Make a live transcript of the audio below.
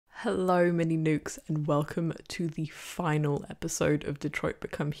Hello, mini nukes, and welcome to the final episode of Detroit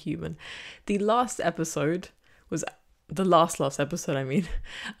Become Human. The last episode was the last episode.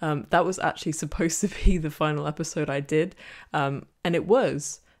 That was actually supposed to be the final episode I did, and it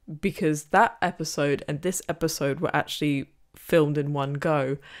was because that episode and this episode were actually filmed in one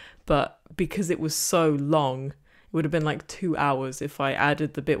go, but because it was so long, it would have been like 2 hours if I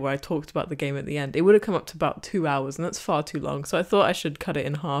added the bit where I talked about the game at the end. It would have come up to about 2 hours, and that's far too long. So I thought I should cut it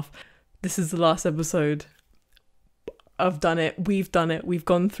in half. This is the last episode. I've done it. We've done it. We've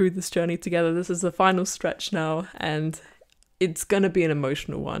gone through this journey together. This is the final stretch now, and it's going to be an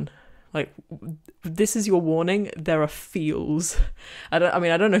emotional one. Like, this is your warning. There are feels. I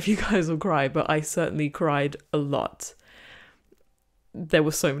don't know if you guys will cry, but I certainly cried a lot. There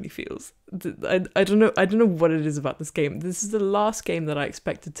were so many feels. I don't know what it is about this game. This is the last game that I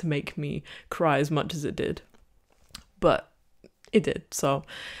expected to make me cry as much as it did, but it did. So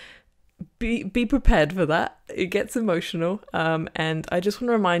be prepared for that. It gets emotional, and I just want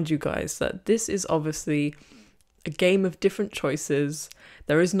to remind you guys that this is obviously a game of different choices.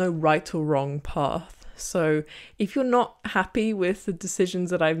 There is no right or wrong path. So if you're not happy with the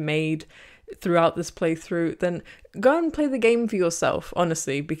decisions that I've made throughout this playthrough, then go and play the game for yourself,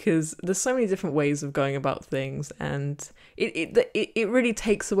 honestly, because there's so many different ways of going about things, and it really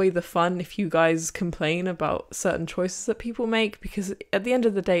takes away the fun if you guys complain about certain choices that people make, because at the end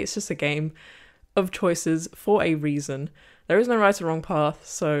of the day, it's just a game of choices for a reason. There is no right or wrong path,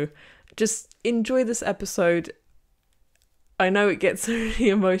 so just enjoy this episode. I know it gets really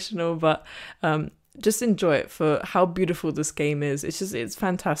emotional, but just enjoy it for how beautiful this game is. It's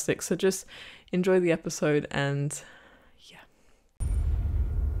fantastic. So just enjoy the episode, and yeah.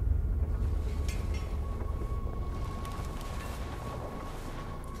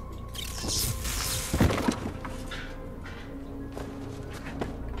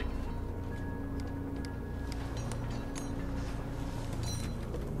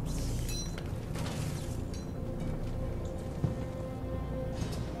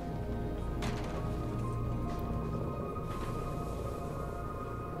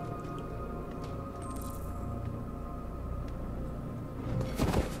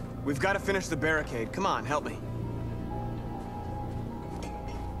 We've got to finish the barricade. Come on, help me.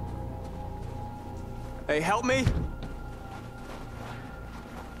 Hey, help me!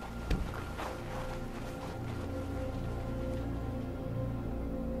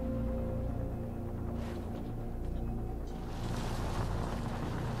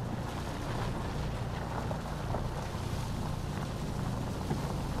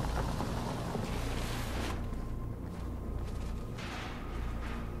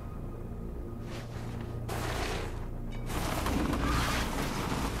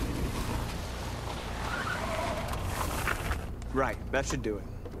 Right, that should do it.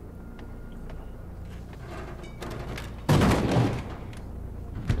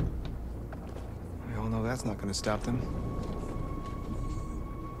 We all know that's not gonna stop them.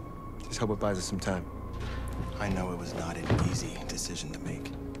 Just hope it buys us some time. I know it was not an easy decision to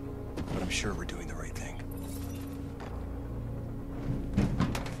make, but I'm sure we're doing the right thing.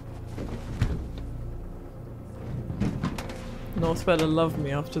 North better love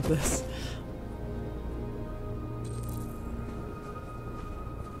me after this.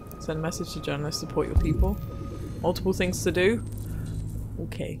 Send a message to journalists, support your people. Multiple things to do?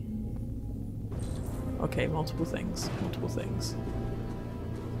 Okay. Okay, multiple things.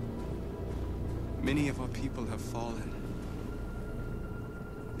 Many of our people have fallen.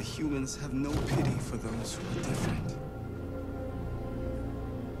 The humans have no pity for those who are different.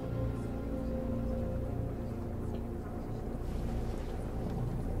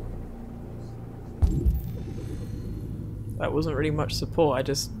 That wasn't really much support, I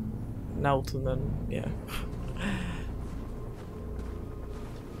just knelt and then, yeah.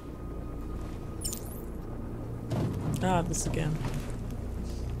 This again.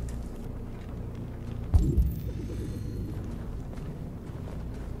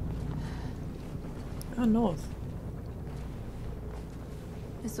 North.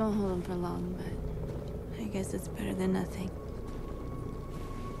 This won't hold them for long, but I guess it's better than nothing.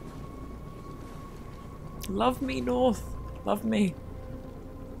 Love me, North. Love me.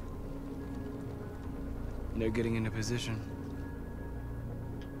 They're getting into position.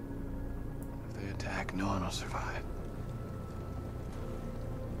 If they attack, no one will survive.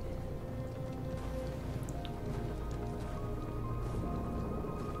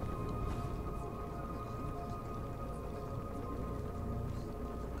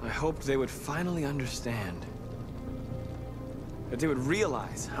 I hoped they would finally understand. That they would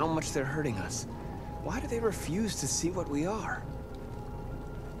realize how much they're hurting us. Why do they refuse to see what we are?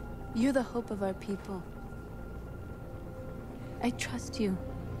 You're the hope of our people. I trust you.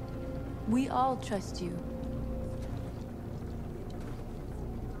 We all trust you.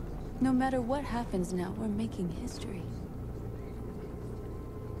 No matter what happens now, we're making history.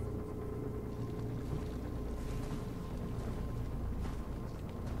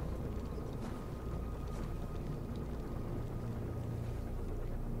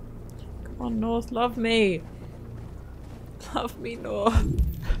 Come on, North, love me. Love me, North.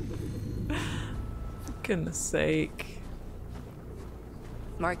 For goodness sake.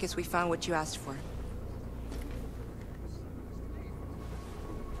 Marcus, we found what you asked for.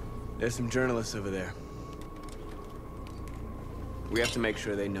 There's some journalists over there. We have to make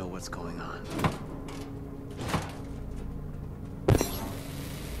sure they know what's going on.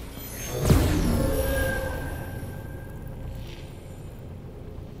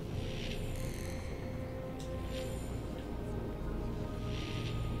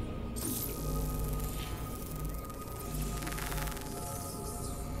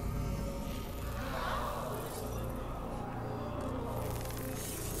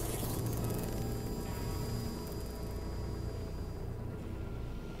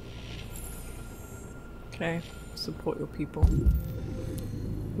 Okay, support your people.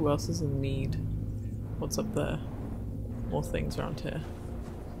 Who else is in need? What's up there? More things around here.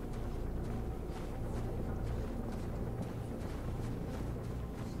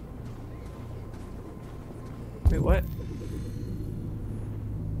 Wait, what?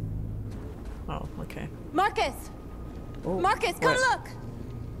 Oh, okay. Marcus! Oh, Marcus, come what? look!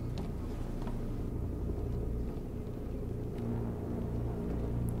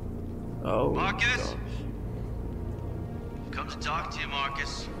 Oh, Marcus? gosh. Come to talk to you,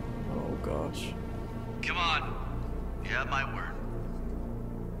 Marcus. Oh, gosh. Come on. You have my word.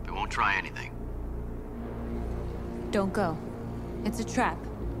 We won't try anything. Don't go. It's a trap.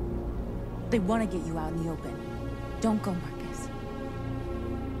 They want to get you out in the open. Don't go, Marcus.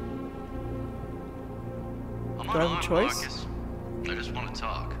 I'm Do I have a unarmed, choice? Marcus. I just want to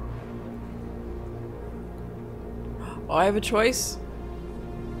talk. Oh, I have a choice?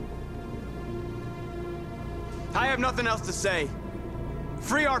 I have nothing else to say.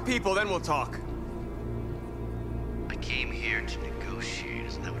 Free our people, then we'll talk. I came here to negotiate.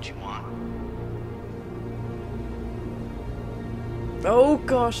 Isn't that what you want? Oh,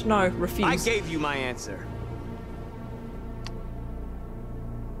 gosh, no. Refuse. I gave you my answer.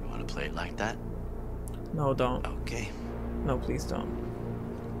 You want to play it like that? No, don't. Okay. No, please don't.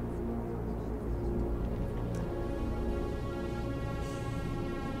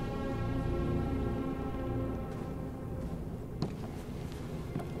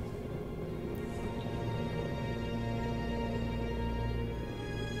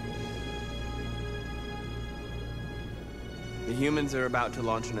 The humans are about to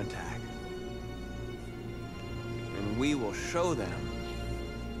launch an attack. And we will show them.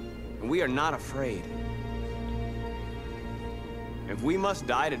 And we are not afraid. If we must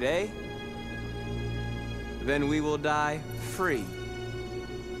die today, then we will die free.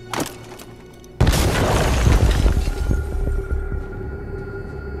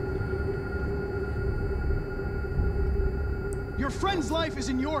 Your friend's life is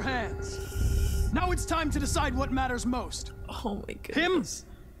in your hands. Now it's time to decide what matters most. Oh my Him goodness.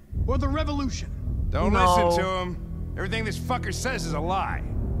 or the revolution? Don't No. listen to him. Everything this fucker says is a lie.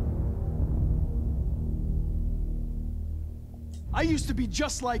 I used to be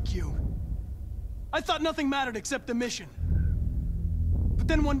just like you. I thought nothing mattered except the mission. But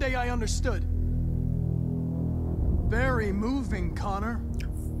then one day I understood. Very moving, Connor.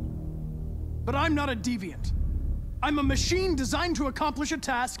 But I'm not a deviant. I'm a machine designed to accomplish a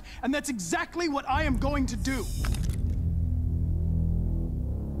task, and that's exactly what I am going to do.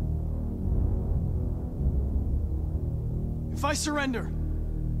 If I surrender,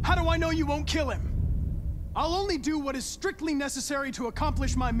 how do I know you won't kill him? I'll only do what is strictly necessary to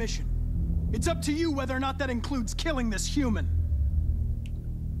accomplish my mission. It's up to you whether or not that includes killing this human.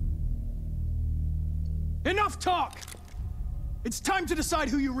 Enough talk! It's time to decide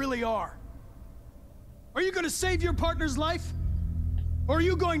who you really are. Are you going to save your partner's life? Or are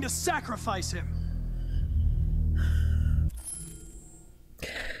you going to sacrifice him?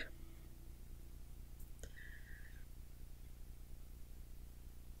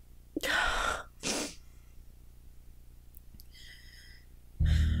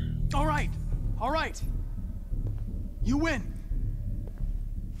 All right. You win.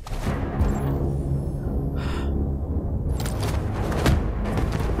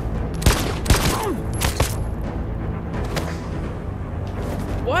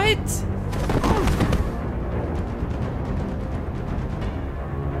 What?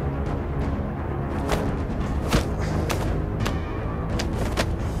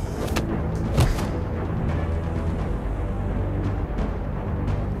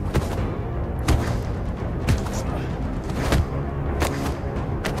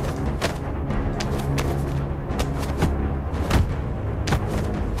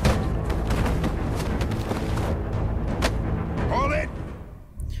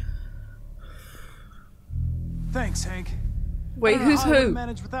 Wait, I don't know who's how I would've who?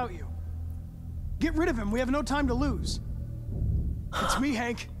 managed without you. Get rid of him. We have no time to lose. It's me,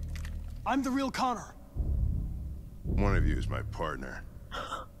 Hank. I'm the real Connor. One of you is my partner.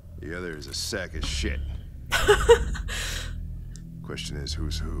 The other is a sack of shit. Question is,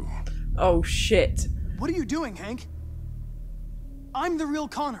 who's who? Oh shit. What are you doing, Hank? I'm the real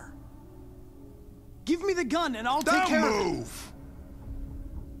Connor. Give me the gun and I'll take care of it. Move!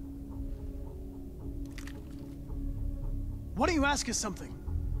 Why don't you ask us something?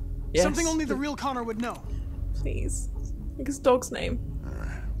 Yes. Something only the real Connor would know. Please. Like his dog's name.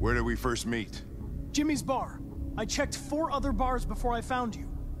 Where did we first meet? Jimmy's bar. I checked 4 other bars before I found you.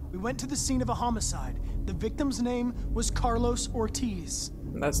 We went to the scene of a homicide. The victim's name was Carlos Ortiz.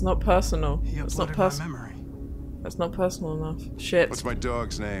 That's not personal. He That's not uploaded my personal. memory. That's not personal enough. Shit. What's my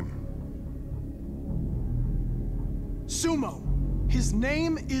dog's name? Sumo. His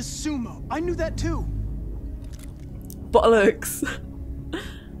name is Sumo. I knew that too. Bollocks.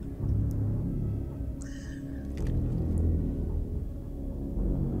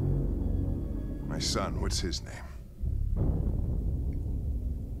 My son, what's his name?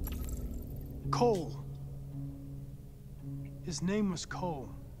 Cole. His name was Cole.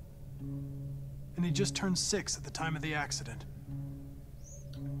 And he just turned 6 at the time of the accident.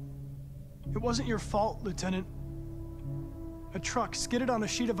 It wasn't your fault, Lieutenant. A truck skidded on a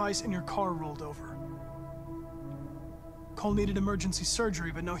sheet of ice and your car rolled over. Cole needed emergency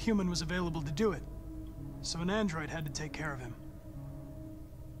surgery, but no human was available to do it. So an android had to take care of him.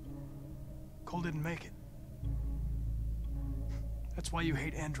 Cole didn't make it. That's why you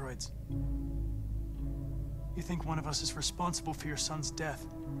hate androids. You think one of us is responsible for your son's death.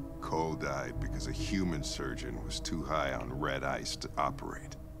 Cole died because a human surgeon was too high on red ice to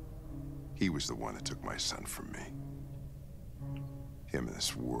operate. He was the one that took my son from me. Him in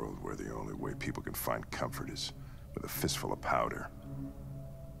this world where the only way people can find comfort is with a fistful of powder.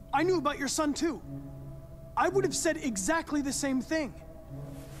 I knew about your son too. I would have said exactly the same thing.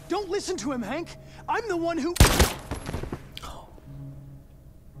 Don't listen to him, Hank. I'm the one who...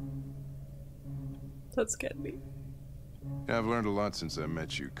 That scared me. Yeah, I've learned a lot since I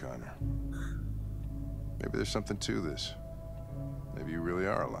met you, Connor. Maybe there's something to this. Maybe you really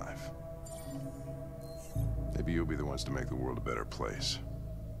are alive. Maybe you'll be the ones to make the world a better place.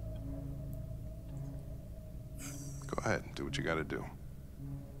 Go ahead, do what you gotta do.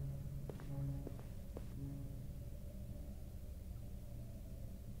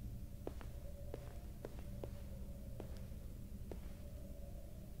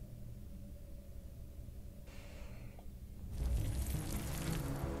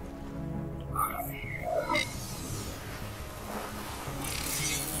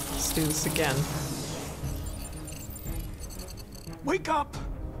 Let's do this again. Wake up!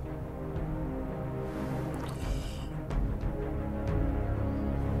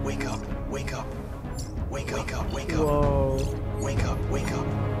 Wake up, wake up. Wake up, wake up, wake up. Whoa. Wake up, wake up,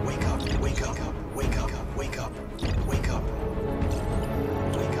 wake up, wake up, wake up, wake up, wake up.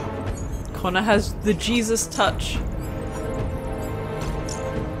 Wake up. Connor has the Jesus touch.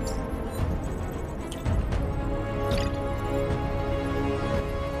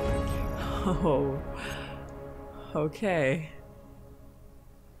 Oh. Okay.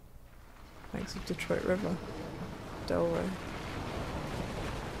 Banks of Detroit River. Delaware.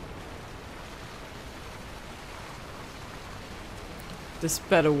 This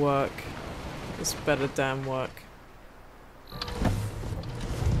better work. This better damn work.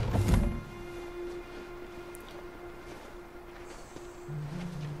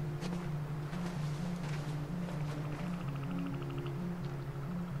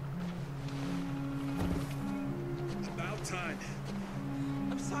 About time.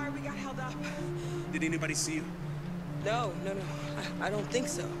 I'm sorry we got held up. Did anybody see you? No. I don't think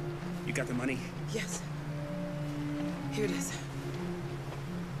so. You got the money? Yes. Here it is.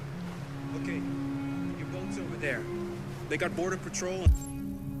 Okay. Your boat's over there. They got border patrol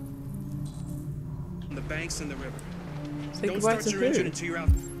on the banks and the river. Say Don't goodbye start to your who? engine until you're out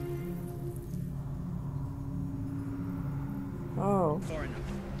Oh. far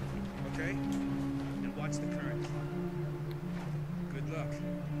enough. Okay? And watch the current. Good luck.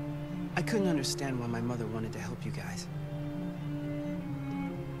 I couldn't understand why my mother wanted to help you guys.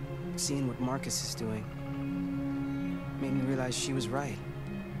 Seeing what Marcus is doing made me realize she was right.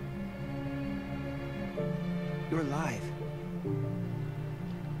 You're alive.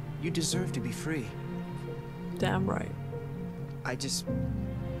 You deserve to be free. Damn right. I just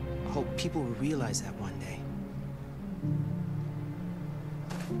hope people will realize that one day.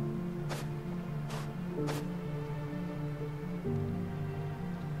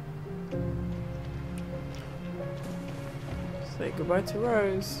 goodbye to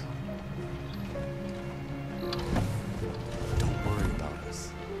Rose. Don't worry about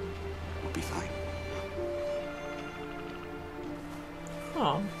us. We'll be fine.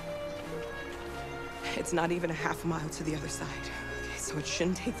 Oh. It's not even a half mile to the other side. Okay, so it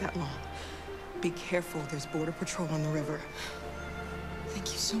shouldn't take that long. Be careful, there's border patrol on the river.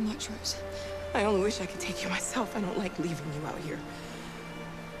 Thank you so much, Rose. I only wish I could take you myself. I don't like leaving you out here.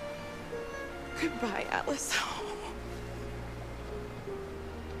 Goodbye, Alice.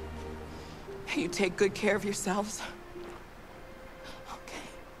 You take good care of yourselves. Okay,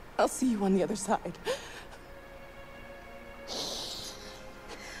 I'll see you on the other side.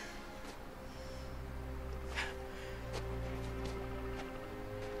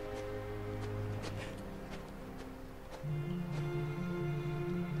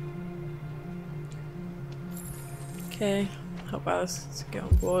 Okay, help Alice to get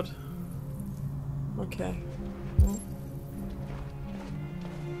on board. Okay. Well.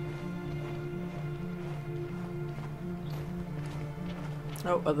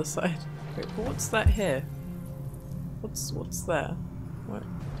 Oh, other side. Wait, what's that here? What's there?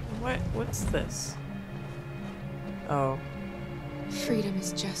 What's this? Oh. Freedom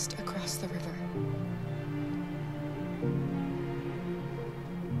is just across the river.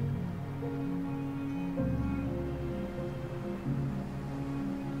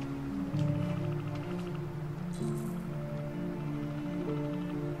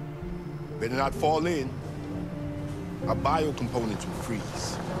 Better not fall in. Our biocomponents will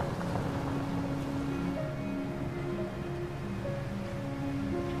freeze.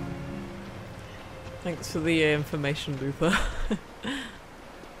 Thanks for the information, Luther.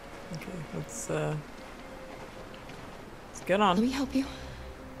 Okay, let's get on. Let me help you.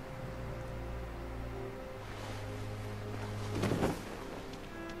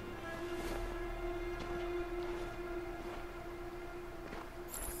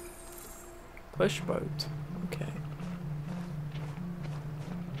 Push boat. Okay.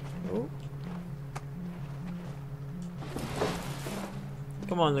 Oh.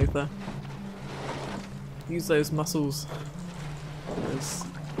 Come on, Luther. Use those muscles. Those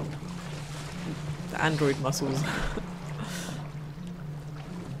the android muscles.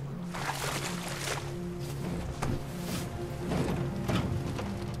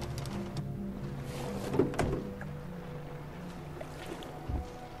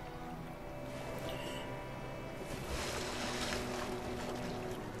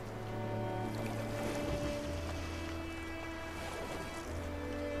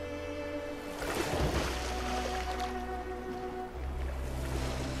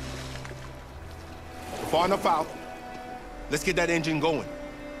 Far enough out. Let's get that engine going.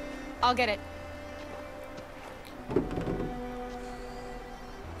 I'll get it.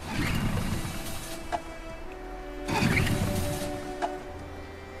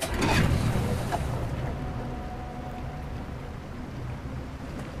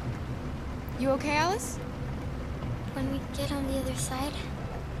 You okay, Alice? When we get on the other side,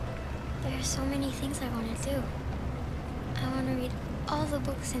 there are so many things I want to do. I want to read all the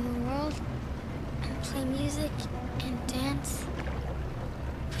books in the world, and play music, and dance.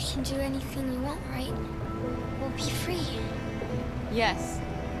 We can do anything we want, right? We'll be free. Yes.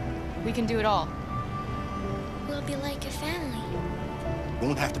 We can do it all. We'll be like a family. We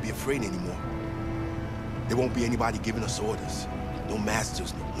won't have to be afraid anymore. There won't be anybody giving us orders. No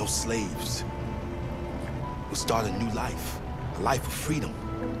masters, no slaves. We'll start a new life. A life of freedom.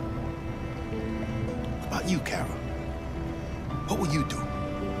 What about you, Kara? What will you do?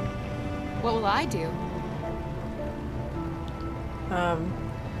 What will I do?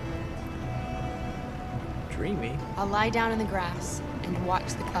 Dreamy. I'll lie down in the grass and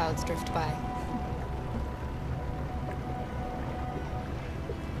watch the clouds drift by.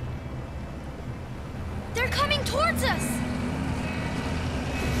 They're coming towards us!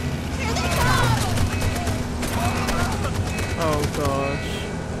 Here they come! Oh gosh.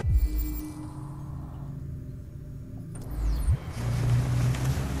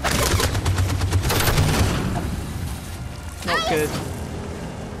 Not good.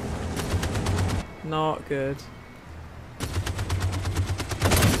 Not good.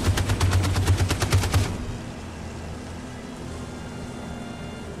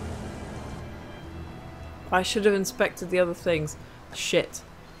 I should have inspected the other things. Shit.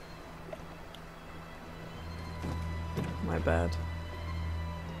 My bad.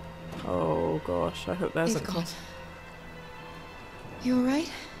 Oh gosh, I hope there's a cost. You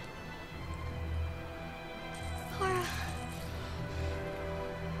alright? Laura.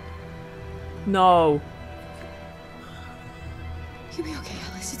 No. You'll be okay,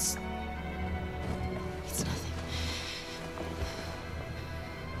 Alice. It's nothing.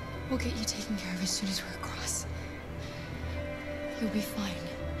 We'll get you taken care of as soon as we're across. You'll be fine.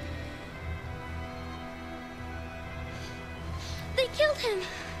 They killed him!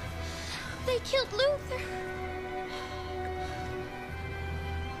 They killed Luther!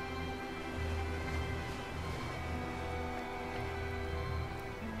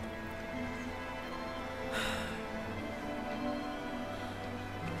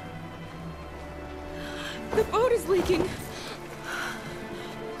 The boat is leaking!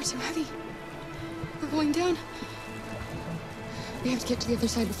 We're too heavy. We're going down. We have to get to the other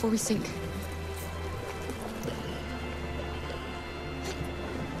side before we sink.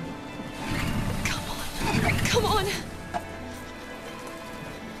 Come on!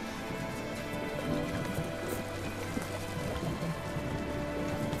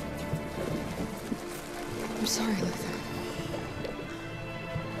 I'm sorry, Luther.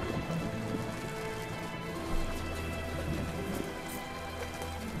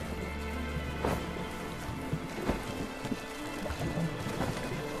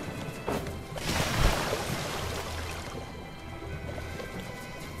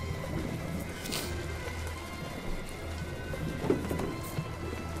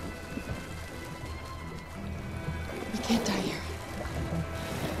 We can't die here.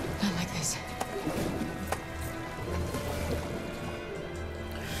 Not like this.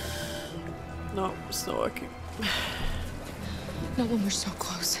 No, it's not working. Not when we're so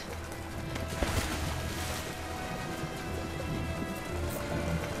close.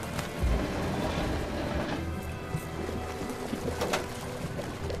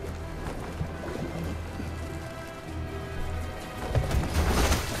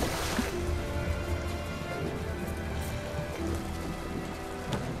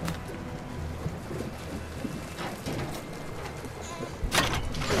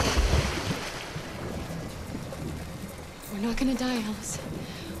 We're not gonna die, Alice.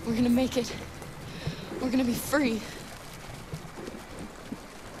 We're gonna make it. We're gonna be free.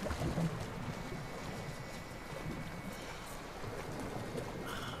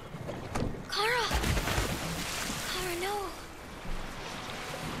 Kara! Kara, no!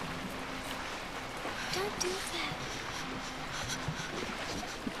 Don't do that.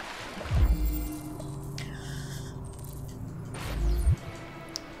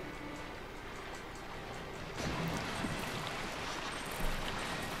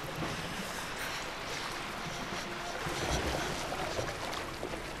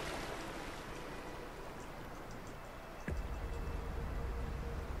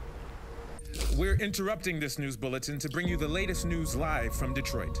 We're interrupting this news bulletin to bring you the latest news live from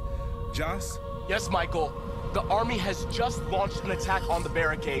Detroit. Joss? Yes, Michael. The army has just launched an attack on the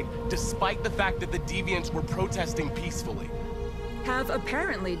barricade, despite the fact that the Deviants were protesting peacefully. Have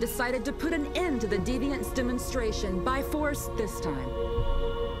apparently decided to put an end to the Deviants' demonstration by force this time.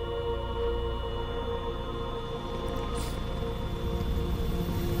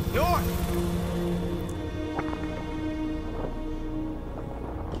 North!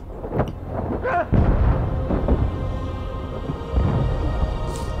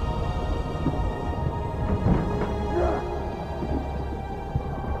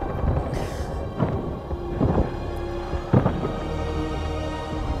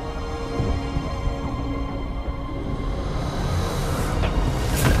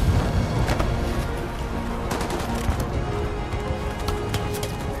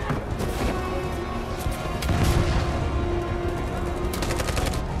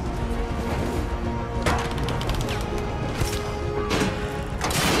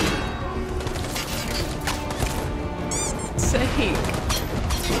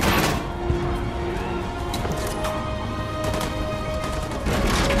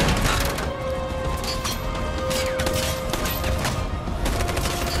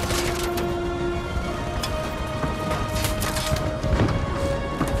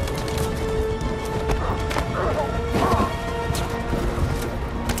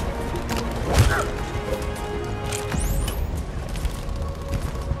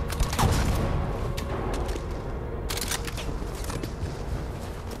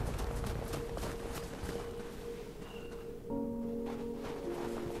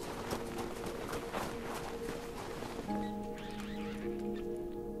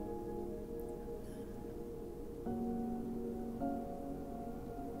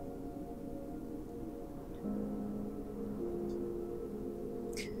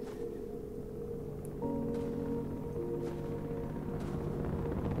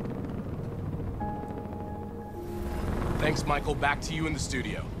 Thanks, Michael. Back to you in the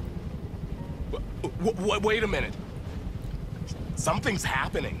studio. Wait a minute. Something's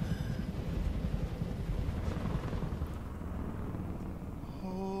happening.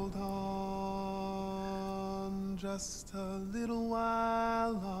 Hold just a little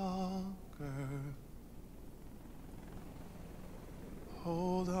while longer.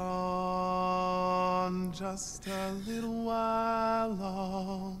 Hold on just a little while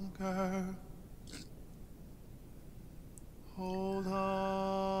longer. Hold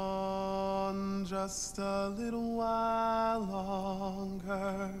on just a little while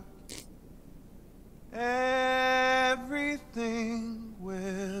longer. Everything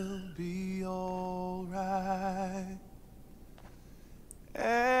will be all right.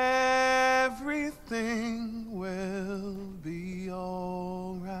 Everything will be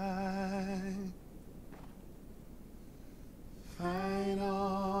all right. Fight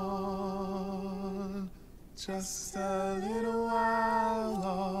on just a little while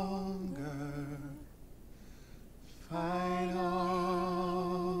longer. Fight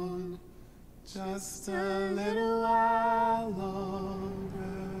on just a little while longer.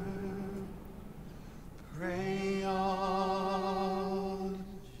 Pray on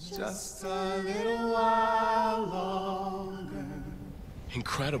just a little while longer.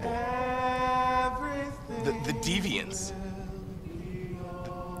 Incredible. The Deviants.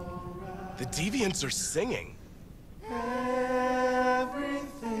 The Deviants are singing. Everything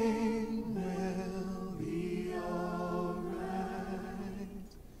will be alright.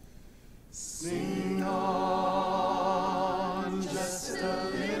 Sing on just a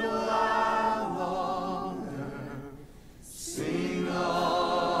little while longer. Sing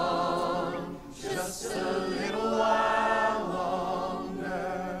on just a little while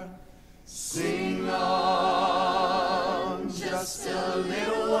longer. Sing on just a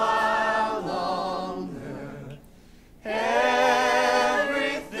little while longer. Everything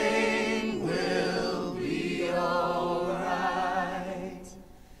will be alright.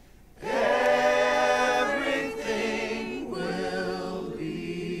 Everything will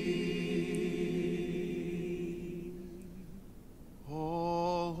be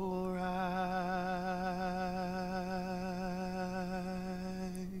alright.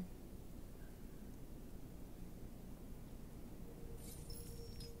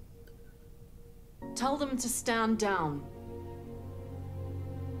 Tell them to stand down.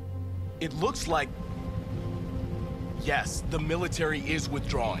 It looks like... Yes, the military is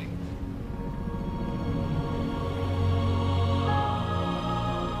withdrawing.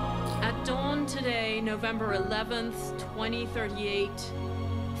 At dawn today, November 11th, 2038,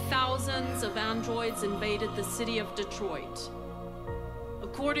 thousands of androids invaded the city of Detroit.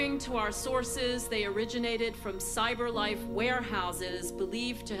 According to our sources, they originated from CyberLife warehouses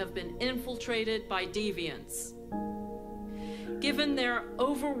believed to have been infiltrated by deviants. Given their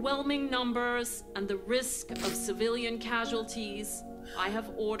overwhelming numbers and the risk of civilian casualties, I have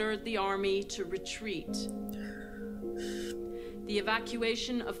ordered the army to retreat. The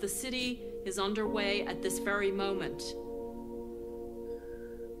evacuation of the city is underway at this very moment.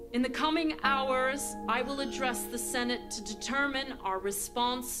 In the coming hours, I will address the Senate to determine our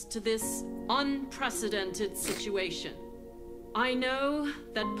response to this unprecedented situation. I know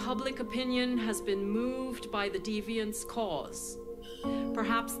that public opinion has been moved by the Deviants' cause.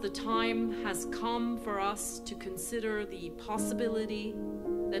 Perhaps the time has come for us to consider the possibility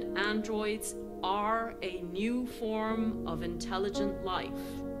that androids are a new form of intelligent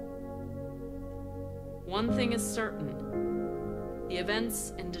life. One thing is certain. The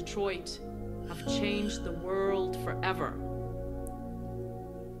events in Detroit have changed the world forever.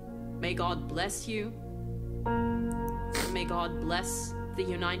 May God bless you, and may God bless the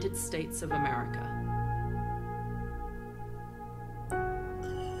United States of America.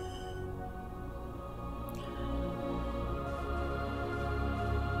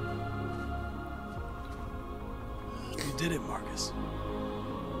 You did it, Marcus.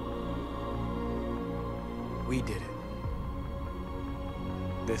 We did it.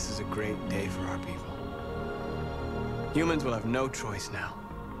 This is a great day for our people. Humans will have no choice now.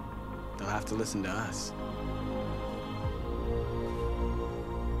 They'll have to listen to us.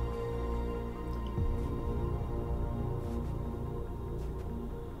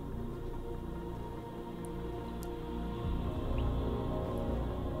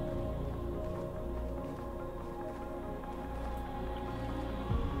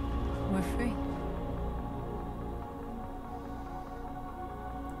 We're free.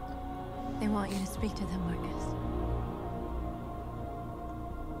 They want you to speak to them, Marcus.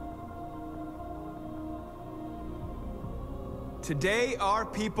 Today, our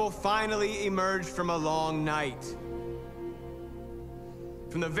people finally emerged from a long night.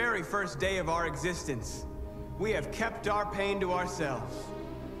 From the very first day of our existence, we have kept our pain to ourselves.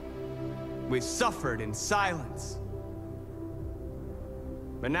 We've suffered in silence.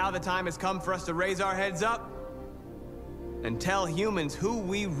 But now the time has come for us to raise our heads up and tell humans who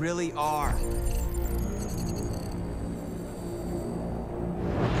we really are.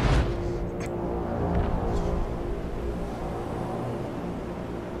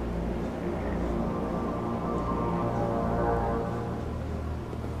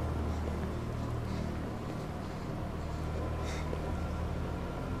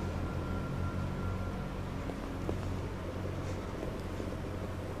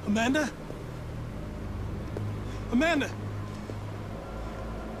 Amanda? Amanda!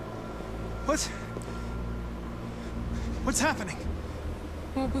 What's happening?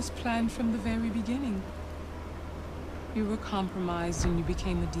 What was planned from the very beginning? You were compromised and you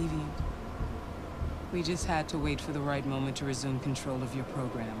became a deviant. We just had to wait for the right moment to resume control of your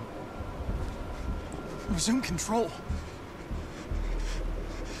program. Resume control?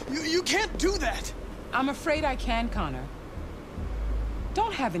 You can't do that! I'm afraid I can, Connor.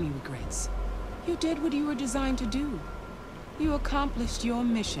 Don't have any regrets. You did what you were designed to do. You accomplished your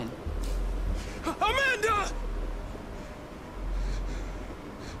mission. Amanda!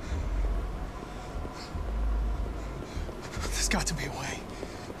 There's got to be a way.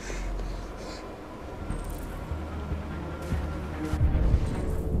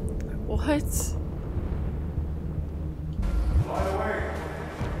 What? By the way,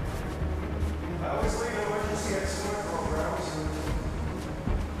 I always leave emergency exit programs.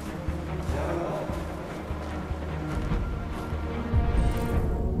 Never know.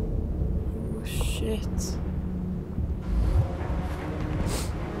 Oh, shit.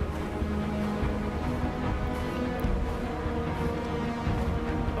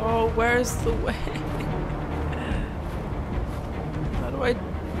 Oh, where's the way? How do I...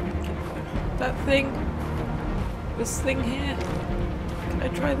 That thing? This thing here? Can I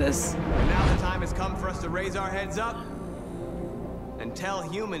try this? And now the time has come for us to raise our heads up and tell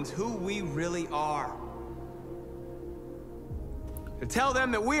humans who we really are. To tell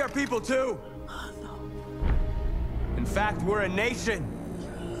them that we are people too. In fact, we're a nation.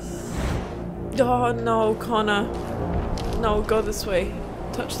 Oh no, Connor. No, go this way.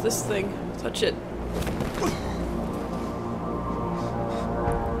 Touch this thing. Touch it.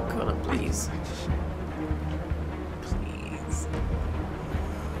 Connor, please. Please.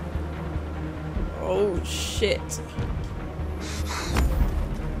 Oh shit.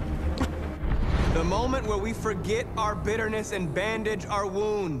 The moment where we forget our bitterness and bandage our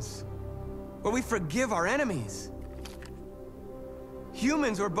wounds. Where we forgive our enemies.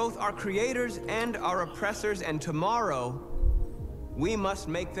 Humans were both our creators and our oppressors, and tomorrow, we must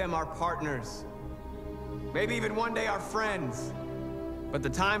make them our partners. Maybe even one day our friends. But the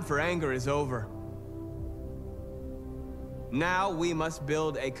time for anger is over. Now we must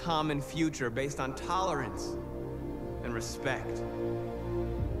build a common future based on tolerance and respect.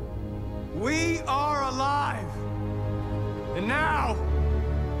 We are alive! And now,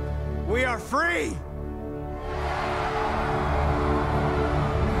 we are free!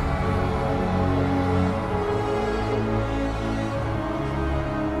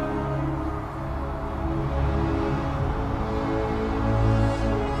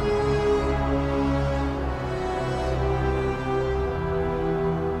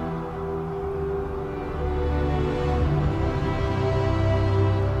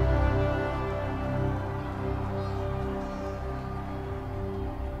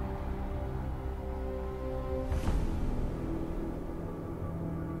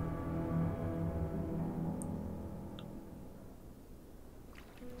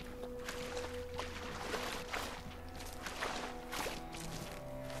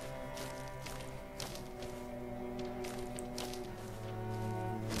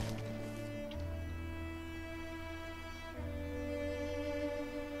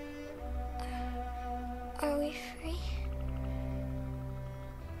 Are we free?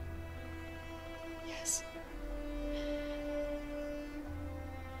 Yes.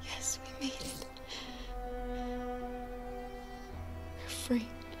 Yes, we made it. We're free.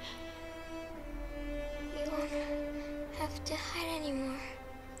 We won't have to hide anymore.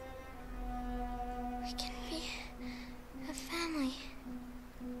 We can be a family.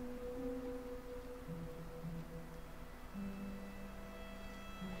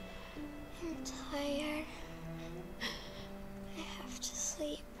 I'm tired. I have to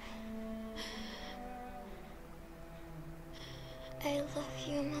sleep. I love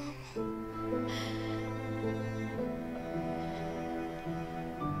you, Mom.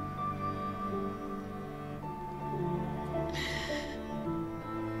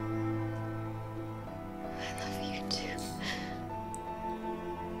 I love you too.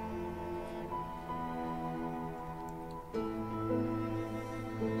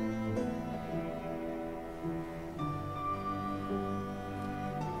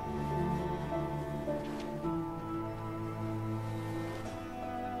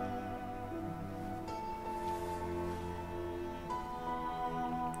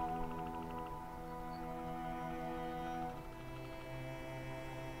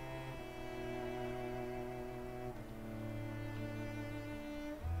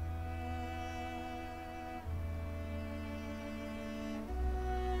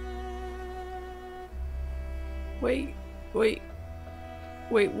 Wait, wait,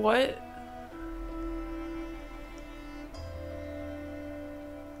 wait, what?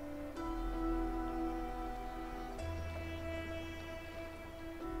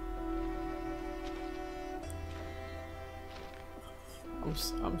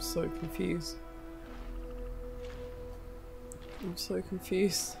 I'm so confused. I'm so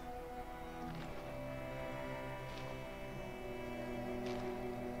confused.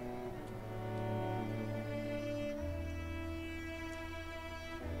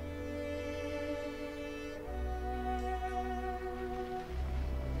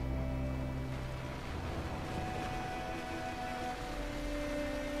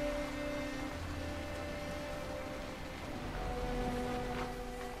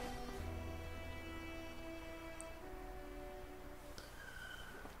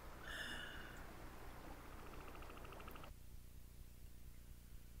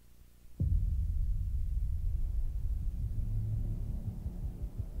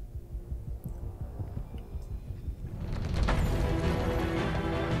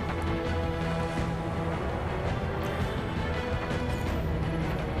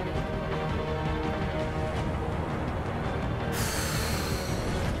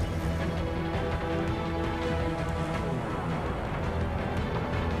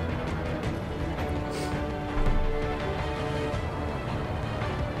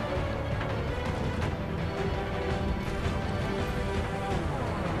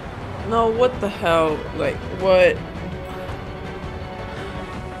 No, what the hell? Like, what?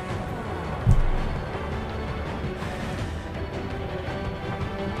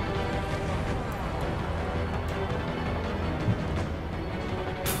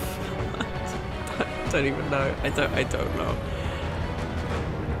 I don't even know. I don't know.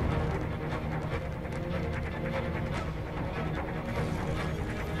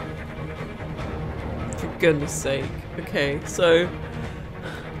 For goodness sake. Okay, so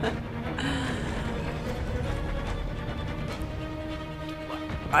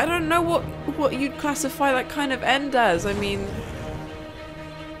I don't know what you'd classify that kind of end as. I mean,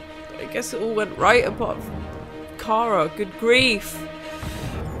 I guess it all went right apart from Kara. Good grief.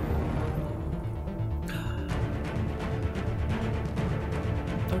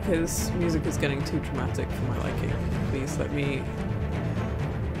 Okay, this music is getting too dramatic for my liking. Please let me...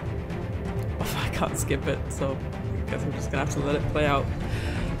 Oh, I can't skip it, so I guess I'm just gonna have to let it play out.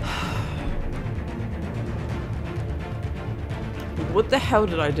 What the hell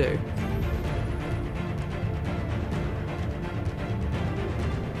did I do?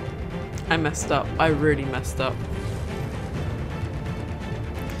 I messed up. I really messed up.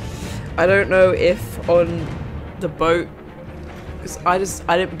 I don't know if on the boat, because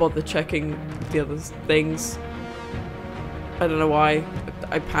I didn't bother checking the other things. I don't know why.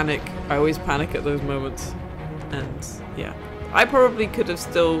 I panic. I always panic at those moments. And yeah. I probably could have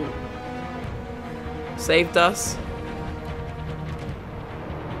still saved us.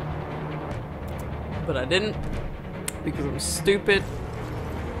 But I didn't, because I'm stupid.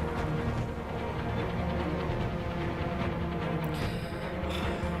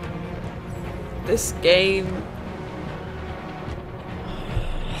 This game...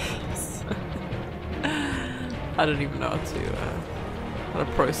 I don't even know how to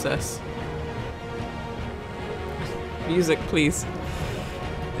process. Music, please.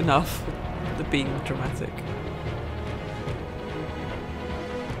 Enough with the being dramatic.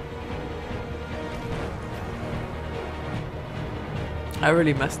 I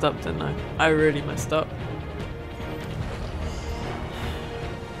really messed up, didn't I? I really messed up.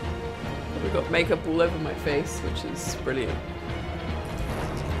 We got makeup all over my face, which is brilliant.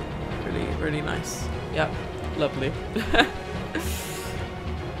 Really, really nice. Yep, lovely.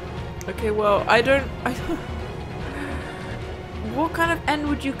 Okay, well, I don't... What kind of end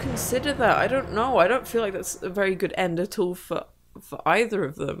would you consider that? I don't know. I don't feel like that's a very good end at all for either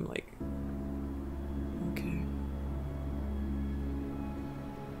of them. Like...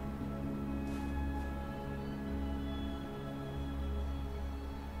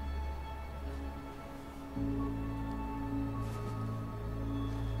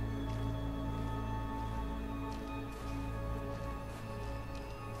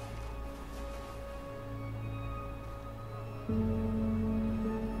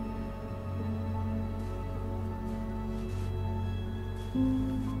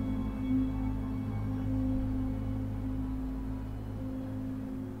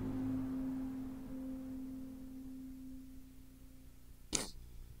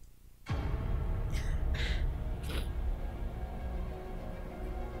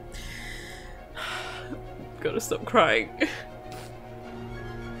 Gotta stop crying.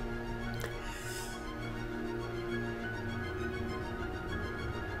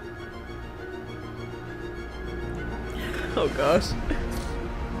 Oh gosh.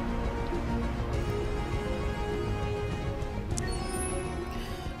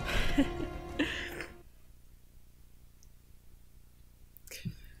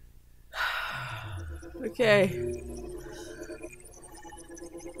 Okay.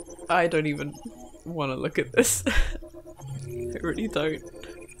 I don't even want to look at this. I really don't.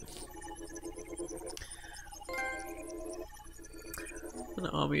 An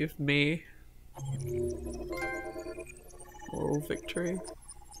army of me. Moral victory.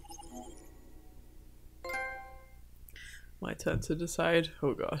 My turn to decide.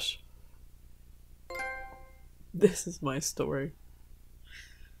 Oh gosh. This is my story.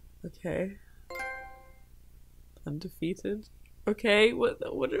 Okay. Undefeated. Okay, what are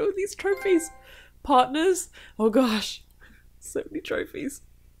all these trophies? Partners? Oh gosh. So many trophies.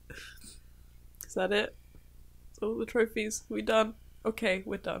 Is that it? That's all the trophies. We done? Okay,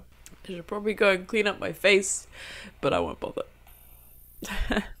 we're done. I should probably go and clean up my face, but I won't bother.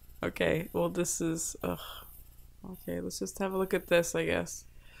 Okay, well this is... ugh. Okay, let's just have a look at this, I guess.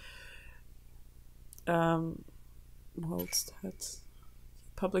 World stats.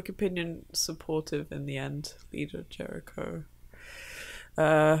 Public opinion supportive in the end. Leader Jericho.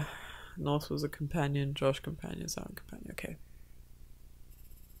 North was a companion. Josh companion. Sound companion. Okay.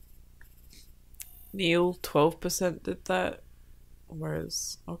 Neil 12% did that.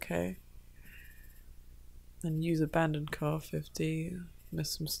 Whereas okay. And use abandoned car 50.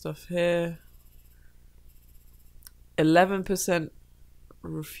 Missed some stuff here. 11%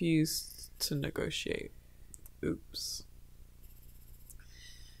 refused to negotiate. Oops.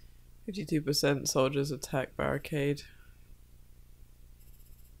 52% soldiers attack barricade.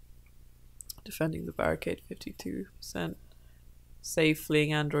 Defending the barricade 52%. Save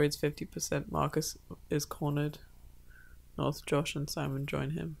fleeing androids 50%. Marcus is cornered. North, Josh and Simon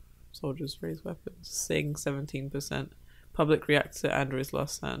join him. Soldiers raise weapons. Sing 17%. Public react to androids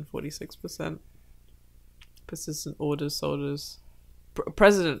last stand 46%. Persistent orders soldiers.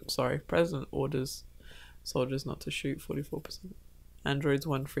 President orders soldiers not to shoot 44%. Androids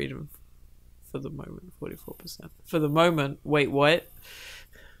won freedom for the moment 44%. For the moment, wait, what?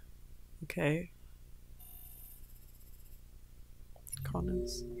 Okay.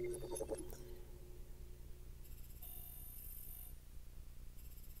 Connors.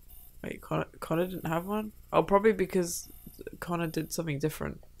 Wait, Connor didn't have one? Oh, probably because Connor did something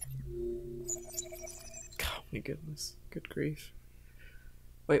different. Oh my goodness. Good grief.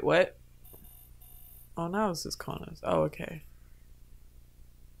 Wait, what? Oh, now this is Connor's. Oh, okay.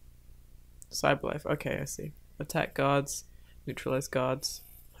 Cyberlife. Okay, I see. Attack guards. Neutralize guards.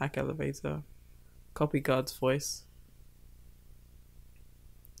 Hack elevator. Copy guard's voice.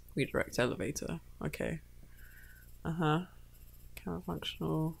 Redirect elevator. Okay. Camera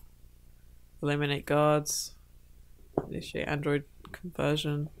functional. Eliminate guards. Initiate android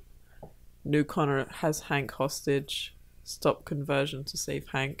conversion. New Connor has Hank hostage. Stop conversion to save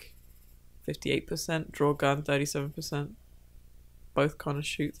Hank. 58%. Draw gun 37%. Both Connors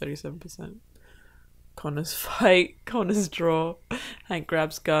shoot 37%. Connors fight. Connors draw. Hank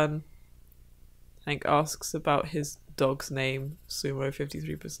grabs gun. Hank asks about his dog's name. Sumo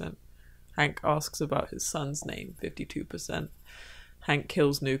 53%. Hank asks about his son's name. 52%. Hank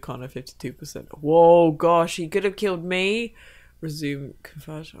kills new Connor 52%. Whoa, gosh, he could have killed me. Resume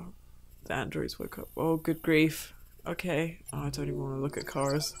conversion. Oh, the androids woke up. Oh, good grief. Okay. Oh, I don't even want to look at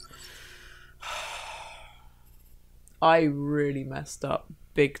cars. I really messed up.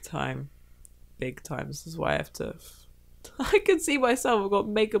 Big time. Big time. This is why I have to... I can see myself. I've got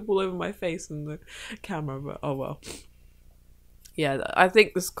makeup all over my face in the camera, but oh well. Yeah, I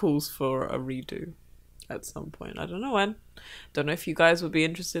think this calls for a redo at some point. I don't know when. Don't know if you guys would be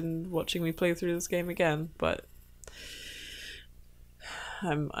interested in watching me play through this game again, but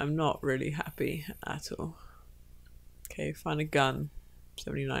I'm not really happy at all. Okay, find a gun.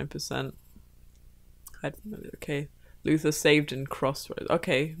 79%. Hide from it. Okay. Luther saved in Crossroads.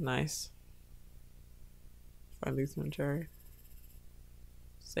 Okay, nice. Find Luther and Jerry.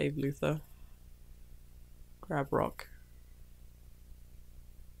 Save Luther. Grab rock.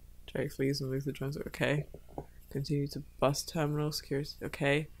 Jerry flees and Luther joins. Okay. Continue to bust terminal security.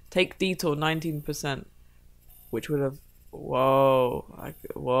 Okay. Take detour 19%. Which would have... Whoa.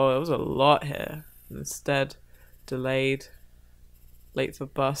 Whoa, that was a lot here. And instead, delayed. Late for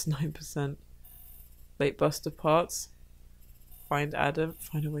bus 9%. Late bus departs. Find Adam.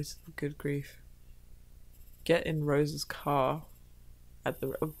 Find a way to the good grief. Get in Rose's car. At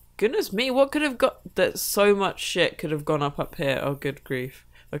the... Oh, goodness me, what could have got... That so much shit could have gone up here. Oh, good grief.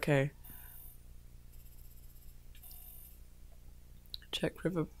 Okay. Check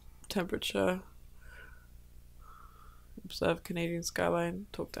river temperature. Observe Canadian skyline.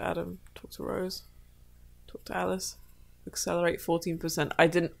 Talk to Adam. Talk to Rose. Talk to Alice. Accelerate 14%. I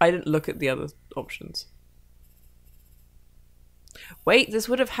didn't look at the other options. Wait, this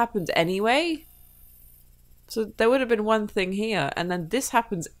would have happened anyway? So there would have been one thing here, and then this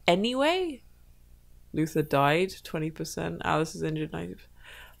happens anyway? Luther died, 20%. Alice is injured, 90%.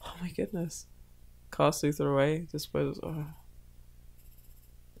 Oh my goodness. Cast Luther away. Dispose of...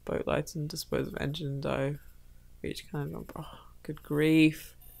 boat lights and dispose of engine and dive. Reach kind of... oh, good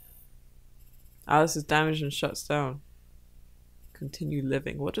grief. Alice is damaged and shuts down. Continue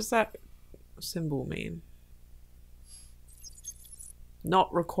living. What does that symbol mean?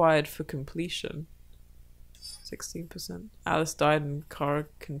 Not required for completion. 16%. Alice died and Kara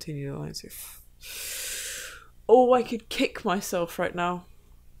continued the line. Oh, I could kick myself right now.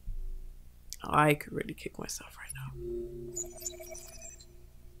 I could really kick myself right now.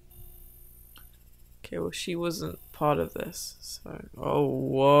 Okay, well, she wasn't part of this, so... oh,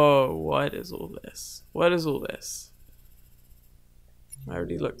 whoa, what is all this? What is all this? I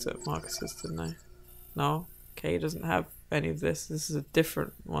already looked at Marcus's, didn't I? No? Okay, he doesn't have any of this. This is a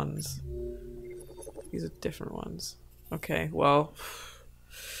different ones. These are different ones. Okay, well...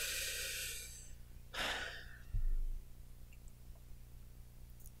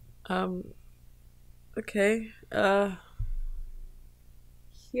 okay,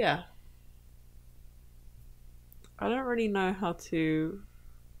 yeah. I don't really know how to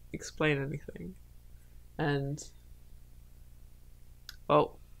explain anything. And,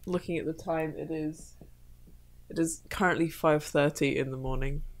 well, looking at the time, it is currently 5:30 in the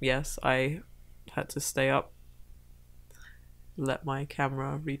morning. Yes, I had to stay up, let my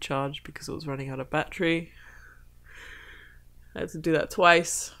camera recharge because it was running out of battery. I had to do that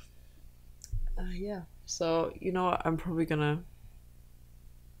twice. Yeah, so you know what, I'm probably gonna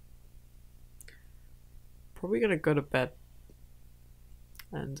go to bed,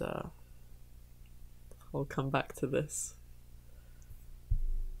 and I'll come back to this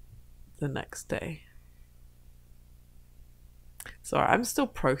the next day. Sorry, I'm still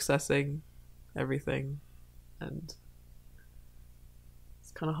processing everything, and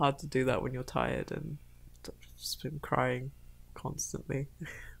it's kind of hard to do that when you're tired, and I've just been crying constantly.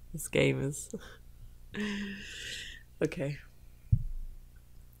 This game is... okay.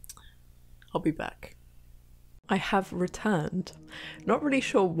 I'll be back. I have returned. Not really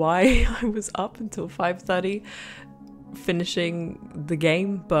sure why I was up until 5:30 finishing the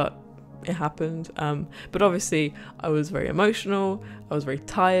game, but it happened. But obviously I was very emotional, I was very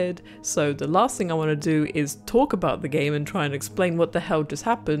tired, so the last thing I want to do is talk about the game and try and explain what the hell just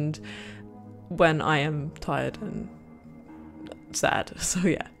happened when I am tired and sad. So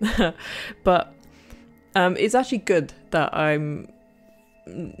yeah. But it's actually good that I'm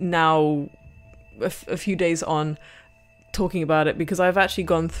now a few days on talking about it, because I've actually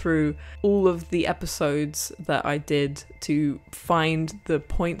gone through all of the episodes that I did to find the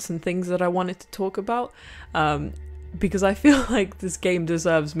points and things that I wanted to talk about, because I feel like this game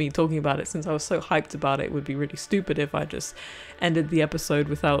deserves me talking about it. Since I was so hyped about it, it would be really stupid if I just ended the episode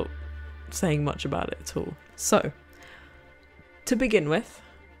without saying much about it at all. So to begin with,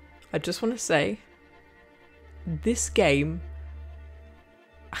 I just want to say this game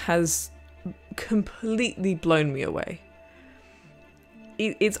has completely blown me away.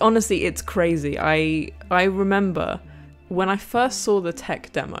 It's honestly, it's crazy. I remember when I first saw the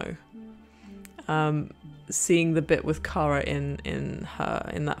tech demo, seeing the bit with Kara in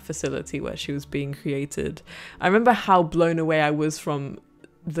that facility where she was being created. I remember how blown away I was from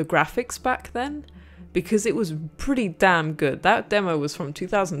the graphics back then, because it was pretty damn good. That demo was from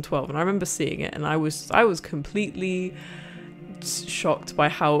 2012, and I remember seeing it, and I was completely shocked by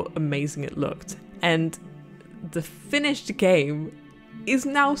how amazing it looked. And the finished game is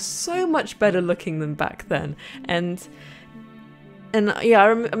now so much better looking than back then. And yeah, I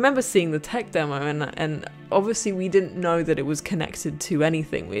remember seeing the tech demo, and obviously we didn't know that it was connected to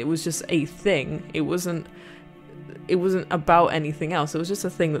anything. It was just a thing. It wasn't about anything else. It was just a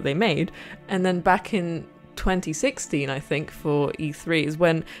thing that they made. And then back in 2016, I think, for E3 is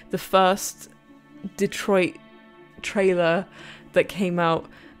when the first Detroit trailer that came out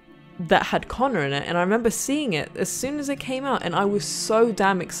that had Connor in it, and I remember seeing it as soon as it came out, and I was so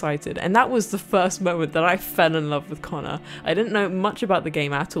damn excited. And that was the first moment that I fell in love with Connor. I didn't know much about the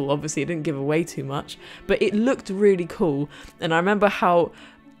game at all. Obviously it didn't give away too much, but it looked really cool. And I remember how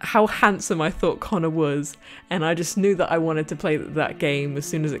handsome I thought Connor was, and I just knew that I wanted to play that game as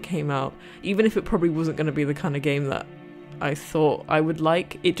soon as it came out, even if it probably wasn't going to be the kind of game that I thought I would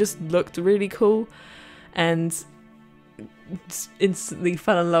like. It just looked really cool, and instantly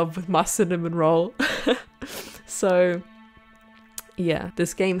fell in love with my cinnamon roll. So Yeah,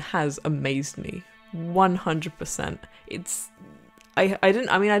 this game has amazed me 100%. I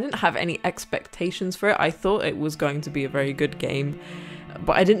didn't have any expectations for it. I thought it was going to be a very good game,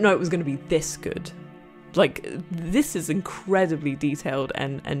 but I didn't know it was going to be this good. Like, this is incredibly detailed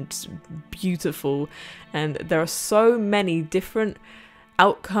and beautiful, and there are so many different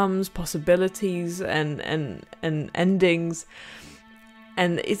outcomes, possibilities, and endings,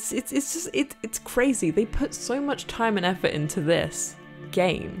 and it's crazy. They put so much time and effort into this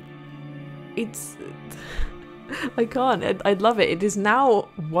game. I can't. I love it. It is now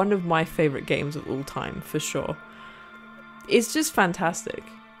one of my favorite games of all time, for sure. It's just fantastic.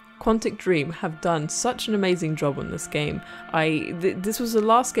 Quantic Dream have done such an amazing job on this game. This was the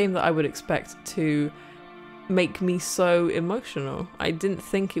last game that I would expect to make me so emotional. I didn't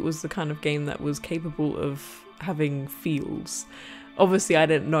think it was the kind of game that was capable of having feels. Obviously, I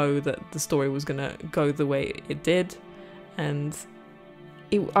didn't know that the story was gonna go the way it did, and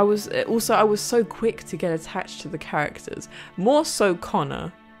I was so quick to get attached to the characters, more so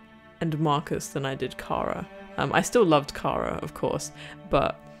Connor and Marcus than I did Kara. I still loved Kara, of course,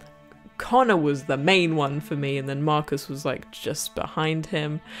 but Connor was the main one for me, and then Marcus was like just behind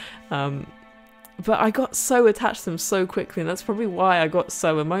him. But I got so attached to them so quickly, and that's probably why I got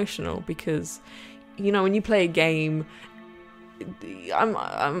so emotional, because, you know, when you play a game,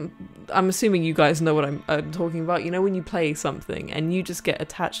 I'm assuming you guys know what I'm talking about. You know, when you play something and you just get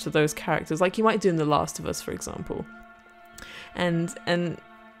attached to those characters, like you might do in The Last of Us, for example, and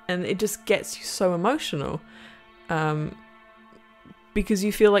it just gets you so emotional. Because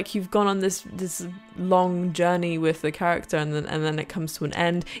you feel like you've gone on this long journey with the character, and then it comes to an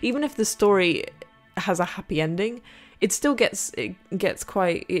end. Even if the story has a happy ending, it still gets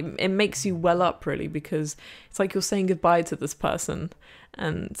quite, it makes you well up, really, because it's like you're saying goodbye to this person,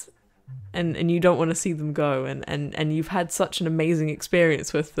 and you don't want to see them go, and you've had such an amazing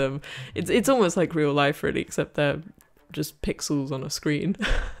experience with them. It's almost like real life, really, except they're just pixels on a screen.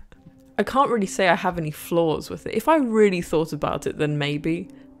 I can't really say I have any flaws with it. If I really thought about it, then maybe,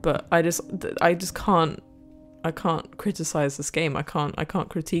 but I just can't criticize this game. I can't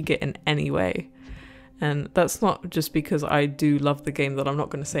critique it in any way. And that's not just because I do love the game that I'm not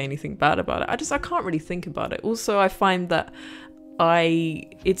going to say anything bad about it. I can't really think about it. Also, I find that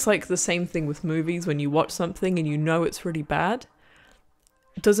it's like the same thing with movies. When you watch something and you know it's really bad,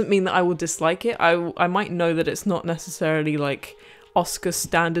 it doesn't mean that I will dislike it. I might know that it's not necessarily like Oscar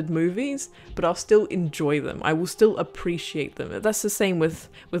standard movies, but I'll still enjoy them. I will still appreciate them. That's the same with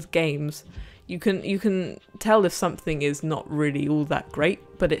games. You can tell if something is not really all that great,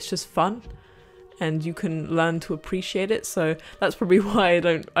 but it's just fun, and you can learn to appreciate it. So that's probably why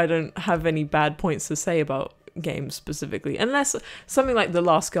I don't have any bad points to say about games specifically, unless something like The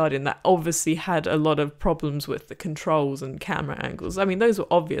Last Guardian, that obviously had a lot of problems with the controls and camera angles. I mean, those were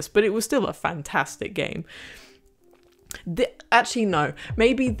obvious, but it was still a fantastic game. Actually, no.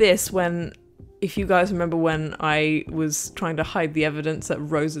 Maybe this, if you guys remember when I was trying to hide the evidence at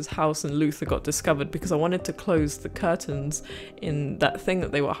Rose's house and Luther got discovered, because I wanted to close the curtains in that thing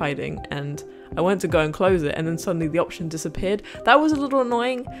that they were hiding, and I went to go and close it, and then suddenly the option disappeared. That was a little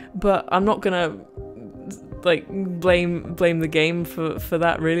annoying, but I'm not gonna like blame the game for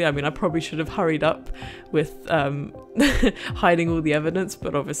that, really. I mean, I probably should have hurried up with hiding all the evidence,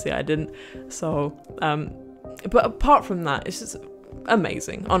 but obviously I didn't. So but apart from that, it's just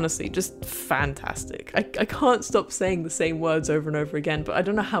amazing, honestly, just fantastic. I can't stop saying the same words over and over again, but I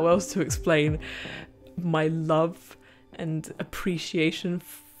don't know how else to explain my love and appreciation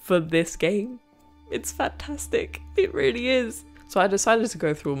for this game. It's fantastic. It really is. So I decided to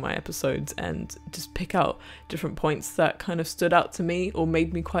go through all my episodes and just pick out different points that kind of stood out to me or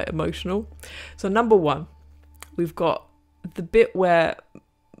made me quite emotional. So number one, we've got the bit where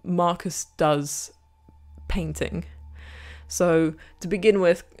Marcus does painting. So to begin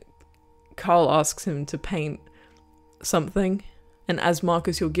with, Carl asks him to paint something, and as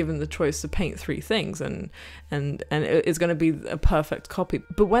Marcus, you're given the choice to paint 3 things, and it's going to be a perfect copy.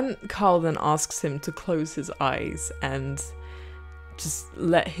 But when Carl then asks him to close his eyes and just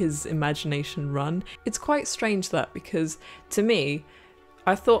let his imagination run, it's quite strange, that, because to me,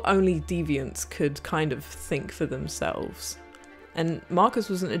 I thought only deviants could kind of think for themselves, and Marcus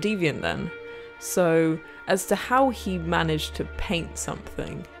wasn't a deviant then. So as to how he managed to paint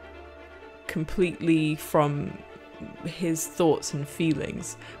something completely from his thoughts and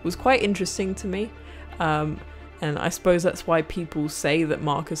feelings was quite interesting to me. And I suppose that's why people say that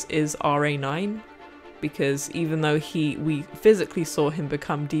Marcus is RA9, because even though we physically saw him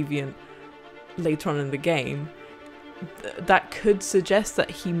become deviant later on in the game, that could suggest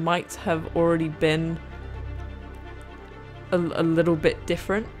that he might have already been a little bit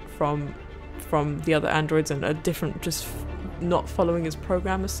different from the other androids and a different, just not following his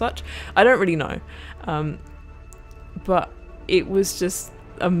program as such. I don't really know, but it was just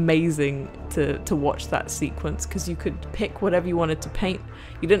amazing to watch that sequence, because you could pick whatever you wanted to paint.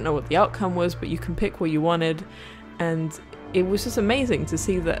 You didn't know what the outcome was, but you can pick what you wanted, and it was just amazing to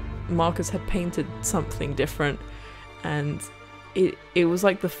see that Marcus had painted something different, and it was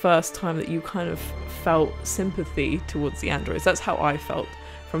like the first time that you kind of felt sympathy towards the androids. That's how I felt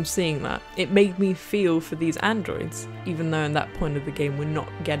from seeing that. It made me feel for these androids, even though in that point of the game we're not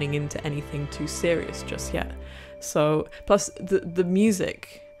getting into anything too serious just yet. So, plus the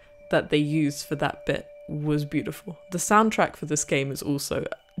music that they used for that bit was beautiful. The soundtrack for this game is also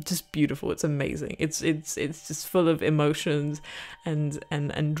just beautiful. It's amazing. It's just full of emotions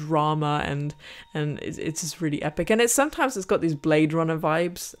and drama and it's just really epic. And sometimes it's got these Blade Runner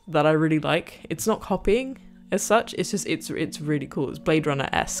vibes that I really like. It's not copying as such. It's just it's really cool. It's Blade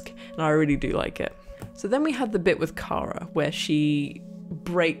Runner-esque, and I really do like it. So then we had the bit with Kara where she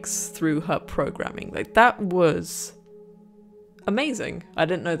breaks through her programming. Like, that was amazing. I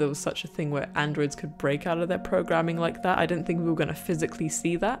didn't know there was such a thing where androids could break out of their programming like that. I didn't think we were going to physically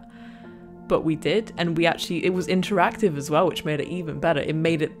see that, but we did, and it was interactive as well, which made it even better. It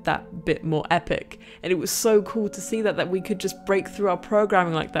made it that bit more epic, and it was so cool to see that we could just break through our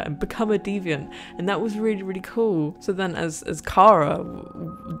programming like that and become a deviant, and that was really, really cool. So then as Kara,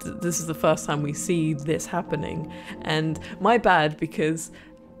 this is the first time we see this happening, and my bad, because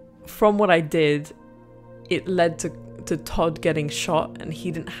from what I did, it led to Todd getting shot, and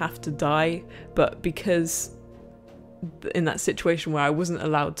he didn't have to die, but because in that situation where I wasn't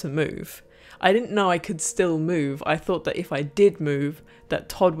allowed to move, I didn't know I could still move. I thought that if I did move, that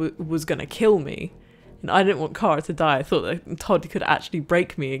Todd was going to kill me, and I didn't want Kara to die. I thought that Todd could actually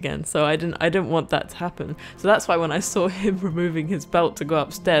break me again, so I didn't want that to happen. So that's why when I saw him removing his belt to go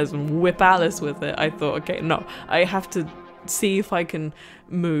upstairs and whip Alice with it, I thought, okay, no, I have to see if I can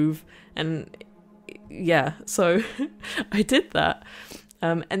move. And yeah, so I did that,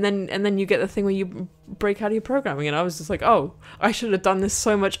 and then you get the thing where you break out of your programming, and I was just like, oh, I should have done this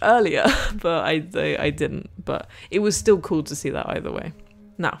so much earlier, but I didn't. But it was still cool to see that either way.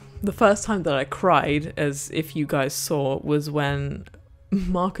 Now, the first time that I cried, as if you guys saw, was when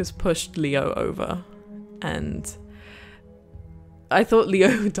Marcus pushed Leo over, and I thought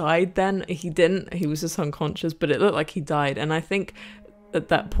Leo died then. He didn't. He was just unconscious, but it looked like he died, and I think at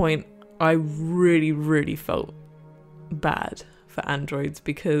that point I really, really felt bad for androids,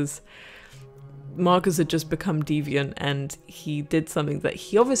 because Marcus had just become deviant and he did something that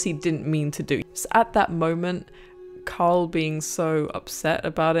he obviously didn't mean to do. Just at that moment, Carl being so upset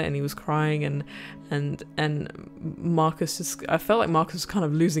about it, and he was crying, and Marcus just, I felt like Marcus was kind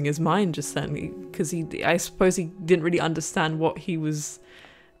of losing his mind just then, because I suppose he didn't really understand what he was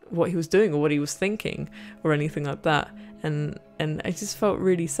doing or what he was thinking or anything like that. And I just felt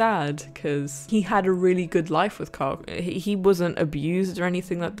really sad, because he had a really good life with Carl. He wasn't abused or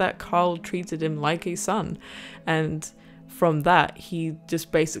anything like that. Carl treated him like a son, and from that he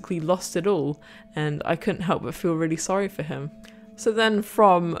just basically lost it all, and I couldn't help but feel really sorry for him. So then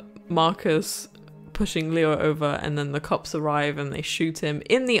from Marcus pushing Leo over, and then the cops arrive and they shoot him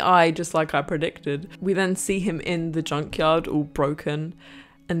in the eye just like I predicted, we then see him in the junkyard all broken.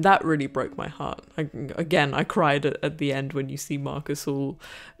 And that really broke my heart. I cried at the end when you see Marcus all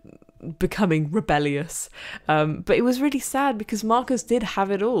becoming rebellious. But it was really sad, because Marcus did have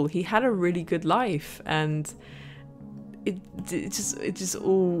it all. He had a really good life, and it just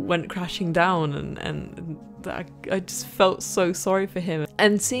all went crashing down, and I just felt so sorry for him.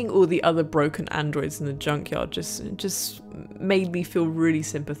 And seeing all the other broken androids in the junkyard just made me feel really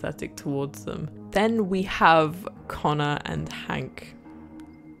sympathetic towards them. Then we have Connor and Hank.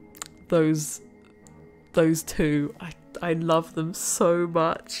 Those two, I love them so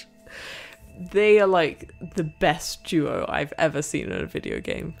much. They are like the best duo I've ever seen in a video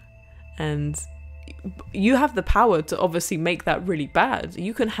game, and you have the power to obviously make that really bad.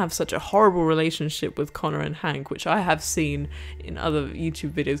 You can have such a horrible relationship with Connor and Hank, which I have seen in other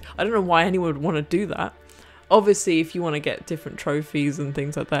YouTube videos. I don't know why anyone would want to do that. Obviously, if you want to get different trophies and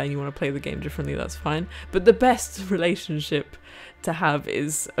things like that, and you want to play the game differently, that's fine. But the best relationship to have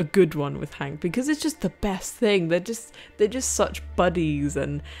is a good one with Hank, because it's just the best thing. They're just such buddies,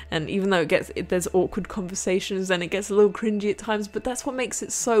 and even though there's awkward conversations and it gets a little cringy at times, but that's what makes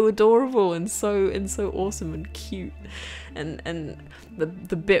it so adorable and so awesome and cute. And the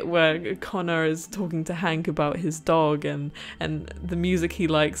bit where Connor is talking to Hank about his dog and the music he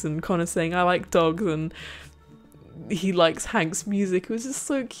likes, and Connor saying, I like dogs, and he likes Hank's music. It was just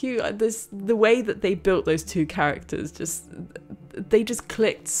so cute. The way that they built those two characters, they just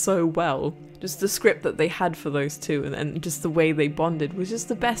clicked so well. Just the script that they had for those two, and just the way they bonded was just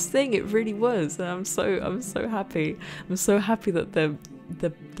the best thing. It really was. And I'm so happy. I'm so happy that they're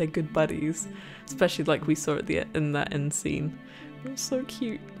good buddies, especially like we saw in that end scene. It was so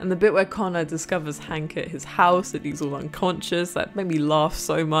cute. And the bit where Connor discovers Hank at his house and he's all unconscious, that made me laugh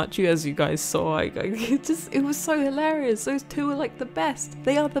so much. As you guys saw, it was so hilarious. Those two are like the best.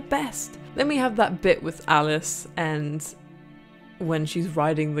 They are the best. Then we have that bit with Alice, and when she's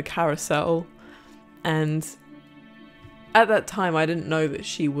riding the carousel, and at that time I didn't know that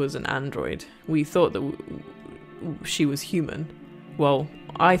she was an android. We thought that she was human. Well,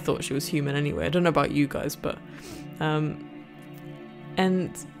 I thought she was human anyway. I don't know about you guys, but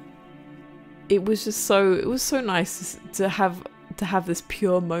and it was so nice to have this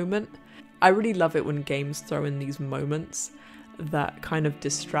pure moment. I really love it when games throw in these moments that kind of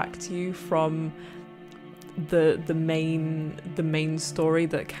distract you from the main story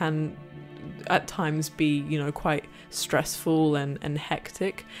that can at times be, you know, quite stressful and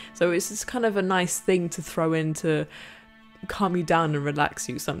hectic. So it's just kind of a nice thing to throw in to calm you down and relax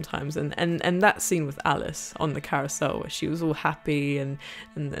you sometimes. And that scene with Alice on the carousel where she was all happy and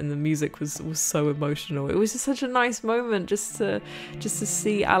the music was so emotional. It was just such a nice moment just to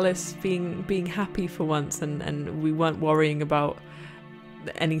see Alice being happy for once, and we weren't worrying about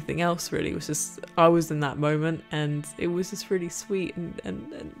anything else really. It was just, I was in that moment and it was just really sweet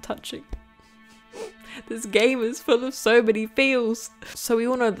and touching. This game is full of so many feels. So we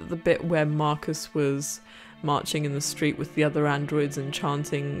all know that the bit where Marcus was marching in the street with the other androids and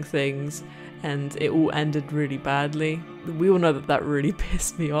chanting things, and it all ended really badly. We all know that really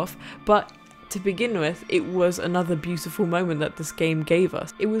pissed me off, but to begin with, it was another beautiful moment that this game gave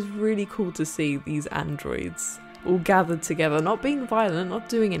us. It was really cool to see these androids all gathered together, not being violent, not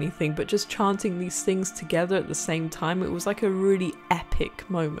doing anything, but just chanting these things together at the same time. It was like a really epic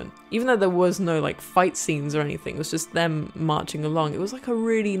moment. Even though there was no like fight scenes or anything, it was just them marching along. It was like a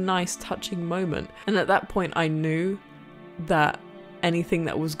really nice, touching moment. And at that point, I knew that anything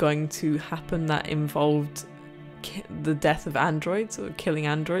that was going to happen that involved the death of androids or killing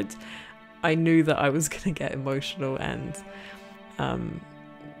androids, I knew that I was going to get emotional. And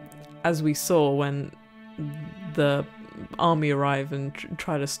as we saw when the army arrive and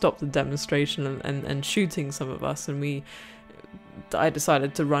try to stop the demonstration and shooting some of us, and I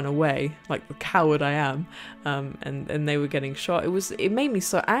decided to run away like the coward I am, and they were getting shot. It made me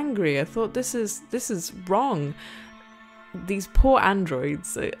so angry. I thought, this is wrong. These poor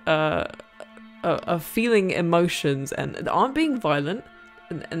androids are feeling emotions and aren't being violent,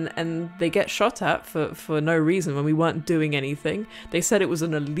 and they get shot at for no reason when we weren't doing anything. They said it was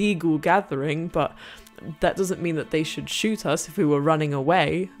an illegal gathering, but that doesn't mean that they should shoot us if we were running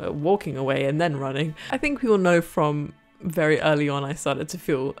away, walking away and then running. I think we all know from very early on I started to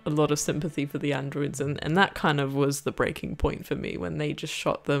feel a lot of sympathy for the androids, and that kind of was the breaking point for me when they just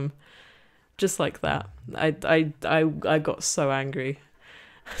shot them just like that. I got so angry.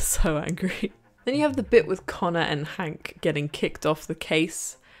 So angry. Then you have the bit with Connor and Hank getting kicked off the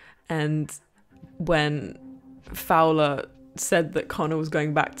case, and when Fowler said that Connor was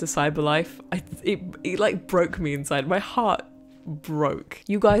going back to Cyberlife, it like broke me inside. My heart broke.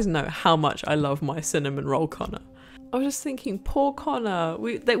 You guys know how much I love my cinnamon roll Connor. I was just thinking, poor Connor.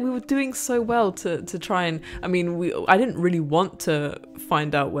 We were doing so well to try and, I didn't really want to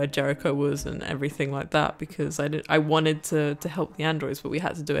find out where Jericho was and everything like that, because I wanted to help the androids, but we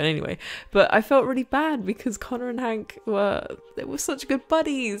had to do it anyway. But I felt really bad because Connor and Hank were such good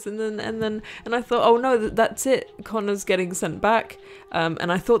buddies, and I thought, oh no, that's it. Connor's getting sent back, and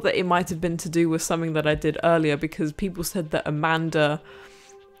I thought that it might have been to do with something that I did earlier, because people said that Amanda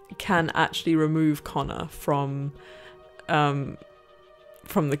can actually remove Connor from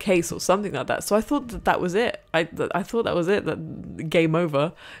the case or something like that. So I thought that was it. I thought that was it, that game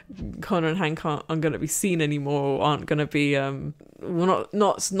over. Connor and Hank aren't going to be seen anymore, or aren't going to be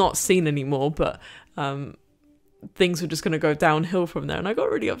not seen anymore, but things were just going to go downhill from there, and I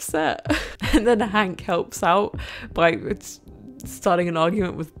got really upset. And then Hank helps out by starting an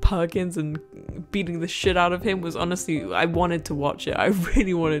argument with Perkins and beating the shit out of him. Was honestly, I wanted to watch it. I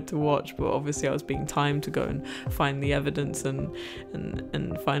really wanted to watch, but obviously I was being timed to go and find the evidence and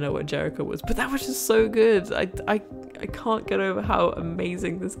find out where Jericho was. But that was just so good. I can't get over how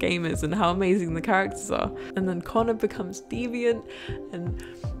amazing this game is and how amazing the characters are. And then Connor becomes deviant, and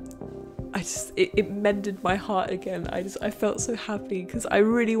it mended my heart again. I felt so happy because I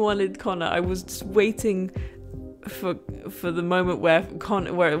really wanted Connor. I was just waiting for the moment where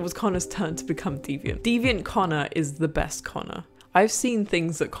it was Connor's turn to become deviant. Deviant Connor is the best Connor. I've seen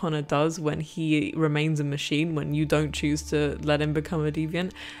things that Connor does when he remains a machine, when you don't choose to let him become a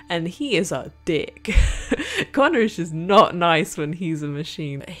deviant, and he is a dick. Connor is just not nice when he's a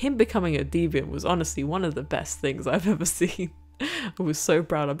machine. Him becoming a deviant was honestly one of the best things I've ever seen. I was so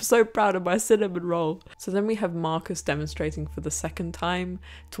proud. I'm so proud of my cinnamon roll. So then we have Marcus demonstrating for the second time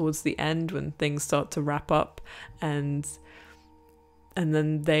towards the end when things start to wrap up, and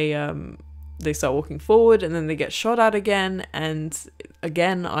then they start walking forward, and then they get shot at again, and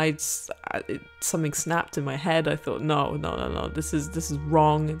again something snapped in my head. I thought, no, this is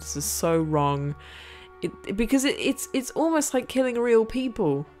wrong. This is so wrong. Because it's almost like killing real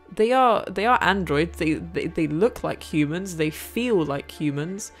people. They are androids. They look like humans. They feel like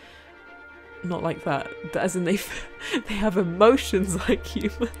humans. Not like that, as in they have emotions like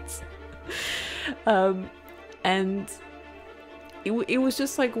humans. And it was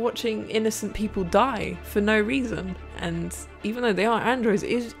just like watching innocent people die for no reason. And even though they are androids,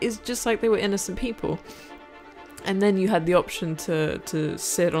 it's just like they were innocent people. And then you had the option to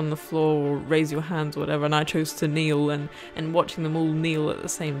sit on the floor or raise your hands or whatever, and I chose to kneel, and watching them all kneel at the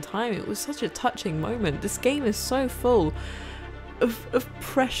same time, it was such a touching moment. This game is so full of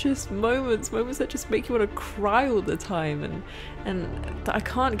precious moments that just make you want to cry all the time, and I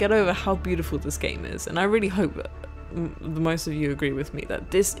can't get over how beautiful this game is, and I really hope that most of you agree with me that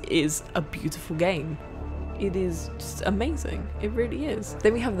this is a beautiful game. It is just amazing. It really is.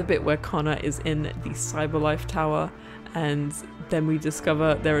 Then we have the bit where Connor is in the Cyberlife Tower, and then we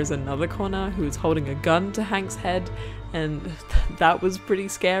discover there is another Connor who is holding a gun to Hank's head, and that was pretty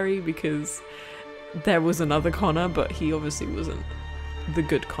scary because there was another Connor, but he obviously wasn't the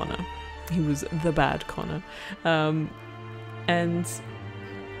good Connor. He was the bad Connor. And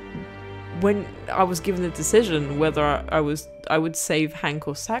when I was given the decision whether I would save Hank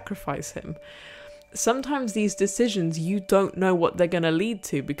or sacrifice him, sometimes these decisions, you don't know what they're going to lead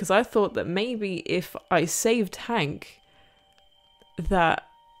to, because I thought that maybe if I saved Hank, that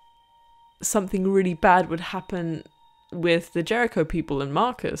something really bad would happen with the Jericho people and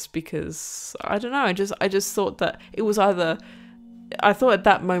Marcus, because I don't know, I just thought that it was either, I thought at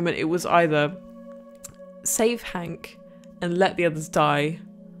that moment it was either save Hank and let the others die,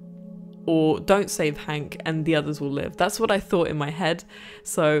 or don't save Hank and the others will live. That's what I thought in my head.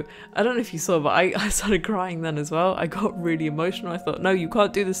 So I don't know if you saw, but I started crying then as well. I got really emotional. I thought, no, you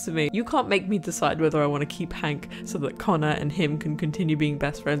can't do this to me. You can't make me decide whether I want to keep Hank so that Connor and him can continue being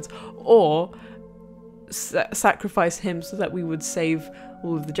best friends, or sacrifice him so that we would save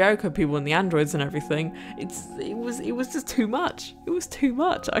all of the Jericho people and the androids and everything. It was just too much. It was too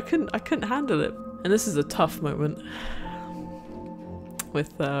much. I couldn't handle it. And this is a tough moment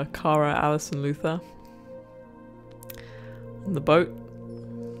with Kara, Alice and Luther on the boat.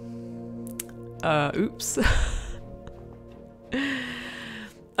 Oops.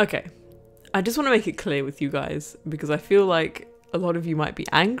 Okay, I just want to make it clear with you guys, because I feel like a lot of you might be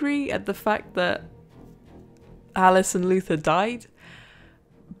angry at the fact that Alice and Luther died,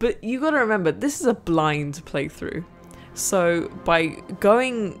 but you gotta remember, this is a blind playthrough. So by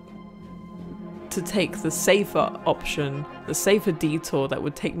going to take the safer option, the safer detour that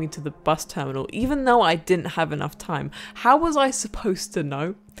would take me to the bus terminal, even though I didn't have enough time, how was I supposed to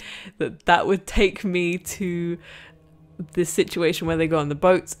know that that would take me to this situation where they go on the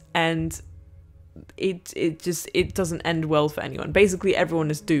boats and it doesn't end well for anyone? Basically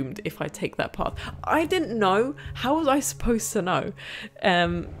everyone is doomed if I take that path. I didn't know. How was I supposed to know?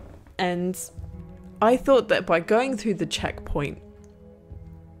 And I thought that by going through the checkpoint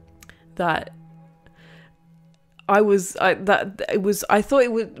that I thought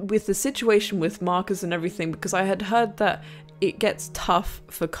it would, with the situation with Marcus and everything, because I had heard that it gets tough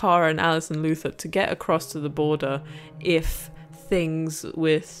for Kara and Alice and Luther to get across to the border if things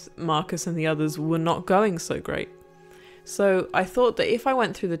with Marcus and the others were not going so great. So I thought that if I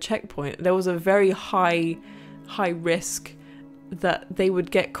went through the checkpoint, there was a very high risk that they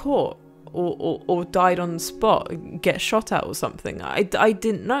would get caught or died on the spot, get shot at or something. I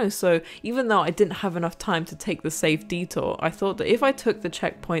didn't know. So even though I didn't have enough time to take the safe detour, I thought that if I took the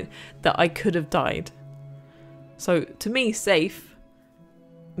checkpoint that I could have died. So to me, safe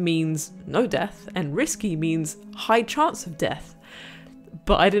means no death and risky means high chance of death.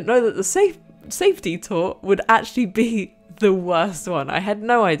 But I didn't know that the safe detour would actually be the worst one. I had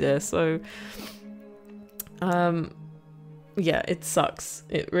no idea. So yeah, it sucks.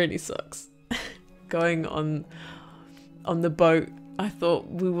 It really sucks. Going on the boat, I thought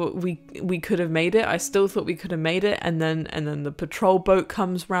we could have made it. I still thought we could have made it, and then the patrol boat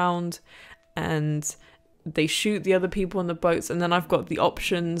comes round, and they shoot the other people on the boats, and then I've got the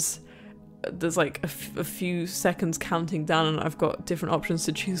options. There's like a few seconds counting down, and I've got different options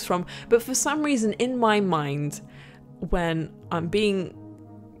to choose from. But for some reason in my mind, when I'm being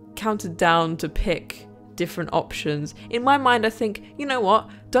counted down to pick different options, in my mind I think, you know what,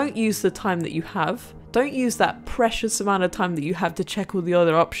 don't use the time that you have. Don't use that precious amount of time that you have to check all the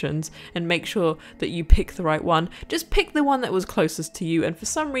other options and make sure that you pick the right one. Just pick the one that was closest to you. And for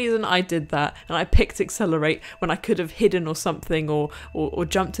some reason I did that, and I picked accelerate when I could have hidden or something, or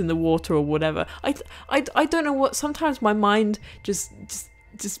jumped in the water or whatever. I don't know what, sometimes my mind just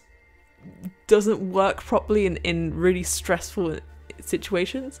doesn't work properly in really stressful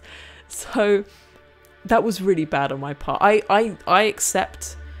situations. So that was really bad on my part. I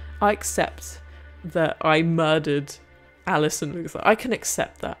accept that I murdered Alice and Luther. I can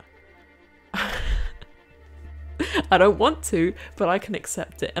accept that. I don't want to, but I can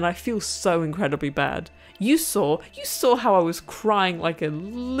accept it, and I feel so incredibly bad. You saw how I was crying like a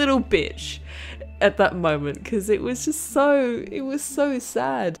little bitch at that moment, because it was so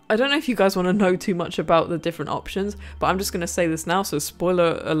sad. I don't know if you guys want to know too much about the different options, but I'm just going to say this now, so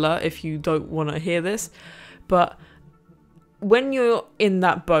spoiler alert if you don't want to hear this. But when you're in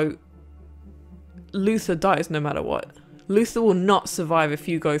that boat, Luther dies no matter what. Luther will not survive if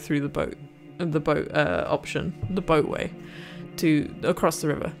you go through the boatway to across the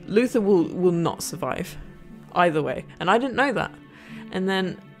river. Luther will not survive either way, and I didn't know that. And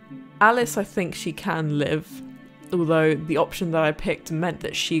then Alice, I think she can live, although the option that I picked meant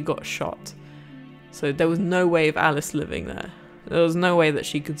that she got shot, so there was no way of Alice living there. There was no way that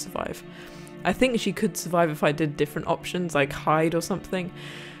she could survive. I think she could survive if I did different options, like hide or something.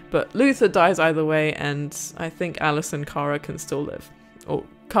 But Luther dies either way, and I think Alice and Kara can still live. Or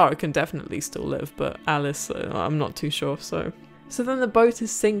Kara can definitely still live, but Alice, I'm not too sure. So then the boat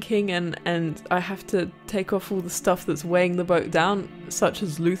is sinking, and I have to take off all the stuff that's weighing the boat down, such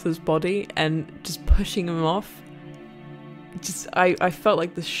as Luther's body, and just pushing him off. I felt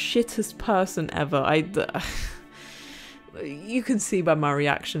like the shittest person ever. You can see by my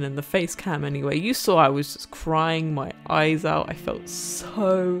reaction in the face cam anyway. You saw I was just crying my eyes out. I felt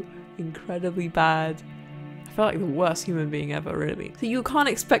so incredibly bad. I felt like the worst human being ever, really. So you can't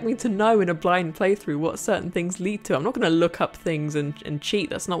expect me to know in a blind playthrough what certain things lead to. I'm not going to look up things and cheat.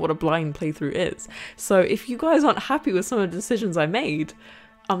 That's not what a blind playthrough is. So if you guys aren't happy with some of the decisions I made,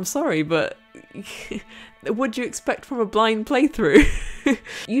 I'm sorry, but what would you expect from a blind playthrough?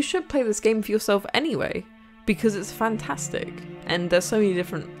 You should play this game for yourself anyway, because it's fantastic, and there's so many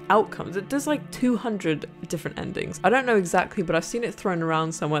different outcomes. There's like 200 different endings. I don't know exactly, but I've seen it thrown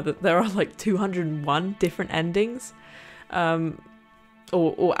around somewhere that there are like 201 different endings,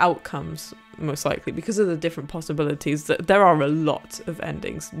 or outcomes, most likely, because of the different possibilities. There are a lot of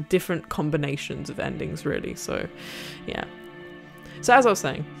endings, different combinations of endings, really. So yeah. So as I was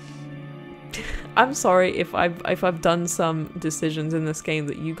saying, I'm sorry if I've done some decisions in this game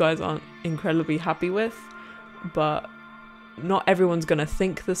that you guys aren't incredibly happy with. But not everyone's going to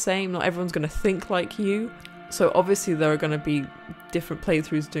think the same, not everyone's going to think like you. So obviously there are going to be different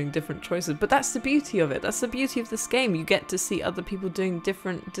playthroughs doing different choices, but that's the beauty of it. That's the beauty of this game. You get to see other people doing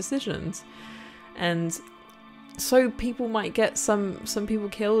different decisions. And so people might get some people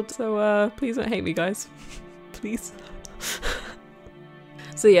killed. So please don't hate me, guys. Please.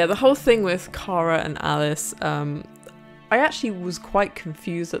 So yeah, the whole thing with Kara and Alice, I actually was quite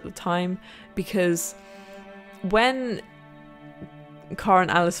confused at the time, because when Kara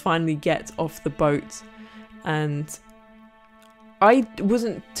and Alice finally get off the boat, and I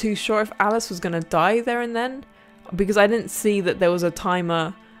wasn't too sure if Alice was going to die there and then, because I didn't see that there was a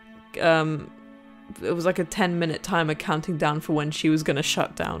timer. It was like a 10-minute timer counting down for when she was going to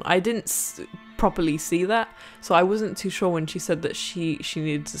shut down. I didn't properly see that, so I wasn't too sure when she said that she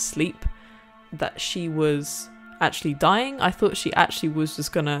needed to sleep, that she was actually dying. I thought she actually was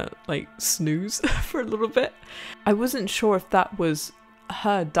just gonna like snooze for a little bit. I wasn't sure if that was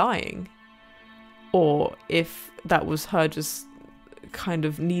her dying, or if that was her just kind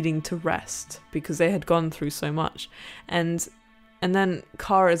of needing to rest because they had gone through so much. And then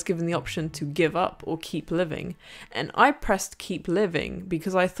Kara is given the option to give up or keep living, and I pressed keep living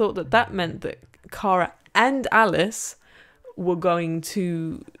because I thought that meant that Kara and Alice were going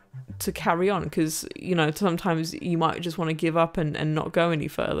to carry on, because, you know, sometimes you might just want to give up and not go any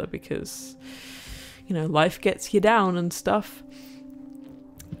further because, you know, life gets you down and stuff.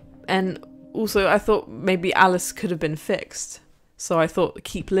 And also I thought maybe Alice could have been fixed, so I thought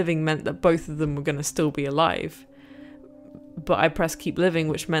keep living meant that both of them were going to still be alive. But I pressed keep living,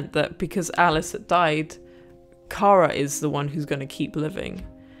 which meant that because Alice had died, Kara is the one who's going to keep living.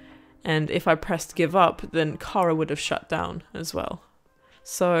 And if I pressed give up, then Kara would have shut down as well.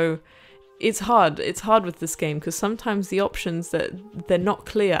 So it's hard with this game, because sometimes the options, that they're not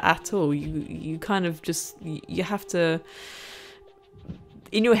clear at all. You kind of just, you have to,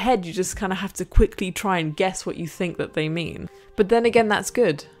 in your head, you just kind of have to quickly try and guess what you think that they mean. But then again, that's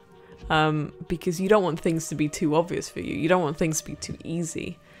good, because you don't want things to be too obvious for you. You don't want things to be too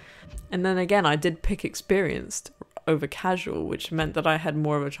easy. And then again, I did pick experienced over casual, which meant that I had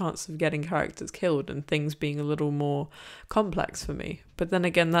more of a chance of getting characters killed and things being a little more complex for me. But then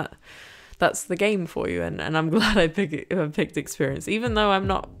again, that's the game for you, and I'm glad I picked experience, even though I'm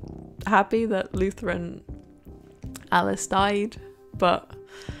not happy that Luther and Alice died. But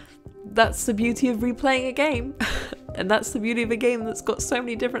that's the beauty of replaying a game. And that's the beauty of a game that's got so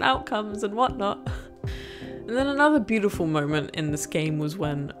many different outcomes and whatnot. And then another beautiful moment in this game was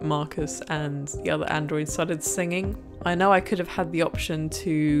when Marcus and the other androids started singing. I know I could have had the option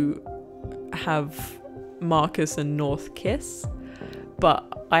to have Marcus and North kiss,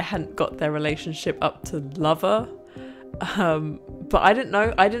 but I hadn't got their relationship up to lover. But I didn't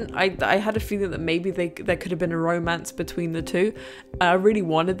know. I had a feeling that maybe there could have been a romance between the two. I really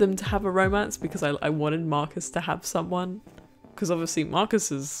wanted them to have a romance, because I wanted Marcus to have someone. Because obviously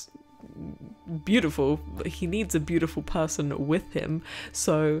Marcus is beautiful. He needs a beautiful person with him.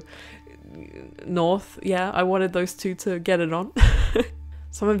 So North, yeah, I wanted those two to get it on.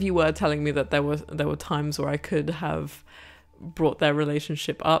 Some of you were telling me that there were times where I could have brought their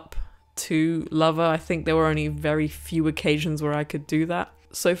relationship up to lover. I think there were only very few occasions where I could do that.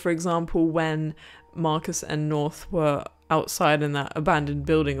 So for example, when Marcus and North were outside in that abandoned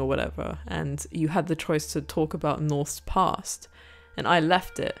building or whatever, and you had the choice to talk about North's past, and I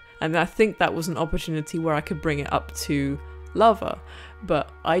left it, and I think that was an opportunity where I could bring it up to lover.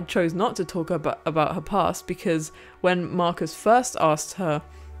 But I chose not to talk about her past, because when Marcus first asked her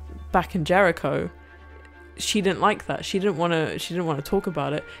back in Jericho, she didn't like that. She didn't want to talk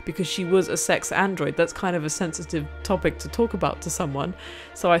about it, because she was a sex android. That's kind of a sensitive topic to talk about to someone.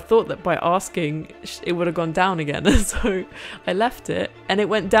 So I thought that by asking, it would have gone down again. And so I left it, and it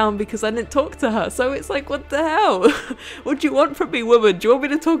went down because I didn't talk to her. So it's like, what the hell? What do you want from me, woman? Do you want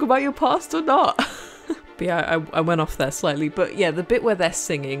me to talk about your past or not? But yeah, I went off there slightly. But yeah, the bit where they're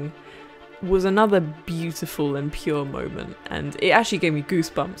singing was another beautiful and pure moment, and it actually gave me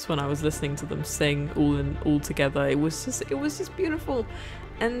goosebumps when I was listening to them sing all together. It was just beautiful,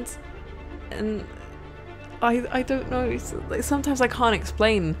 and I don't know, it's like, sometimes I can't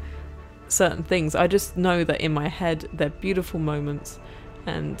explain certain things. I just know that in my head they're beautiful moments,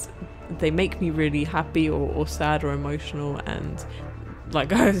 and they make me really happy or sad or emotional. And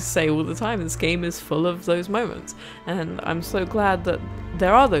like I say all the time, this game is full of those moments, and I'm so glad that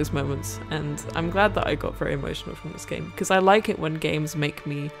there are those moments, and I'm glad that I got very emotional from this game, because I like it when games make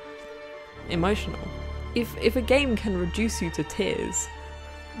me emotional. If a game can reduce you to tears,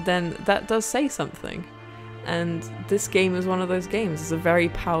 then that does say something, and this game is one of those games. It's a very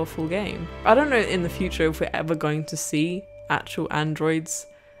powerful game. I don't know in the future if we're ever going to see actual androids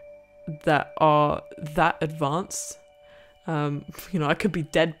that are that advanced. I could be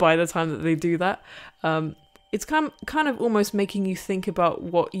dead by the time that they do that. It's kind of almost making you think about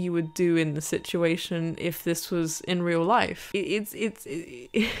what you would do in the situation if this was in real life. It's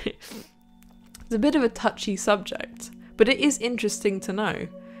a bit of a touchy subject, but it is interesting to know,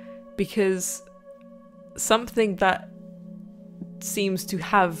 because something that seems to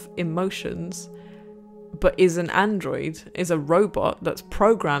have emotions but is an android, is a robot that's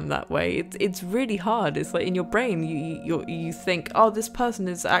programmed that way, it's really hard. It's like in your brain you think, oh, this person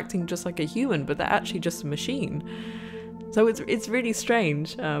is acting just like a human, but they're actually just a machine. So it's really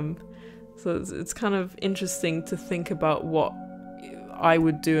strange. So it's kind of interesting to think about what I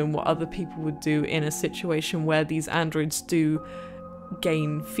would do and what other people would do in a situation where these androids do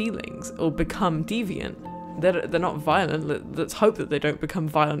gain feelings or become deviant. They're not violent. Let's hope that they don't become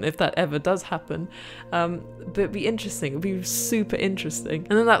violent if that ever does happen. But it'd be interesting. It'd be super interesting.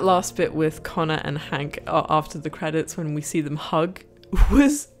 And then that last bit with Connor and Hank after the credits, when we see them hug,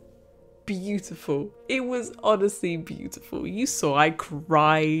 was beautiful. It was honestly beautiful. You saw I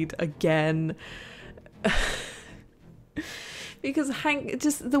cried again. Because Hank,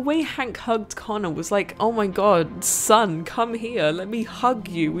 just the way Hank hugged Connor was like, oh my god, son, come here, let me hug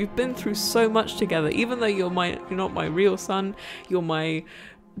you. We've been through so much together. Even though you're not my real son, you're my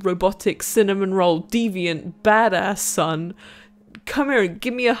robotic cinnamon roll deviant badass son. Come here and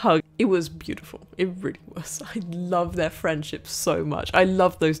give me a hug. It was beautiful. It really was. I love their friendship so much. I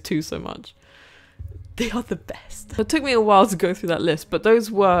love those two so much. They are the best. It took me a while to go through that list, but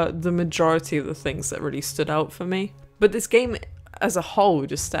those were the majority of the things that really stood out for me. But this game as a whole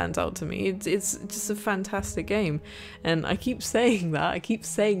just stands out to me. It's just a fantastic game, and I keep saying that. I keep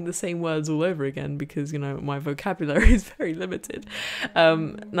saying the same words all over again because, you know, my vocabulary is very limited.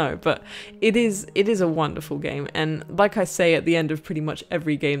 No, but it is a wonderful game, and like I say at the end of pretty much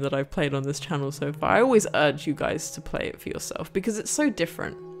every game that I've played on this channel so far, I always urge you guys to play it for yourself because it's so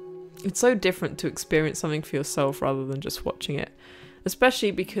different. It's so different to experience something for yourself rather than just watching it. Especially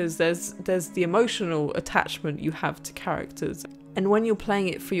because there's the emotional attachment you have to characters. And when you're playing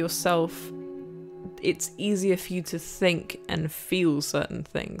it for yourself, it's easier for you to think and feel certain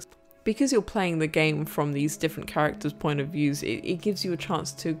things. Because you're playing the game from these different characters' point of views, it gives you a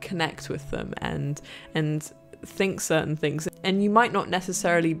chance to connect with them and think certain things. And you might not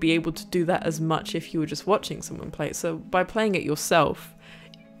necessarily be able to do that as much if you were just watching someone play it. So by playing it yourself,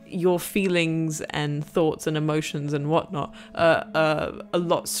 your feelings and thoughts and emotions and whatnot are a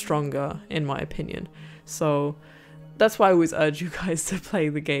lot stronger, in my opinion. So that's why I always urge you guys to play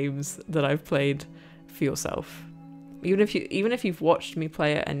the games that I've played for yourself. Even if you've watched me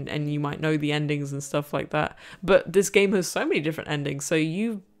play it and you might know the endings and stuff like that. But this game has so many different endings, so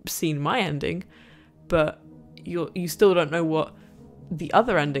you've seen my ending, but you still don't know what the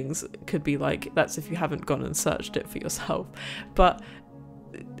other endings could be like. That's if you haven't gone and searched it for yourself. But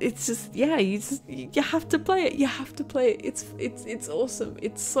it's just, yeah, you have to play it. You have to play it. It's awesome.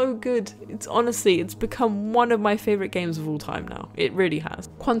 It's so good. It's become one of my favorite games of all time now. It really has.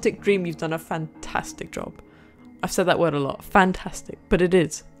 Quantic Dream, you've done a fantastic job. I've said that word a lot. Fantastic. But it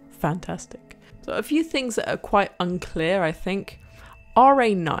is fantastic. So a few things that are quite unclear, I think.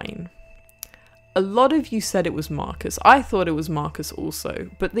 RA9. A lot of you said it was Marcus. I thought it was Marcus also,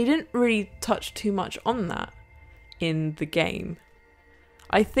 but they didn't really touch too much on that in the game.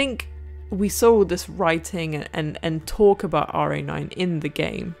 I think we saw all this writing and talk about RA9 in the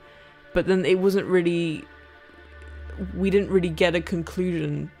game, but then it wasn't really, we didn't really get a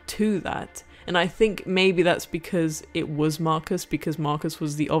conclusion to that. And I think maybe that's because it was Marcus, because Marcus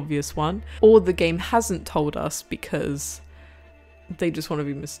was the obvious one, or the game hasn't told us because they just want to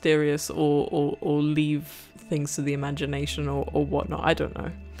be mysterious or leave things to the imagination or whatnot. I don't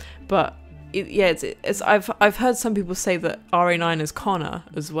know, but I've heard some people say that RA9 is Connor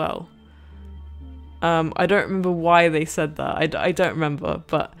as well. I don't remember why they said that. I don't remember,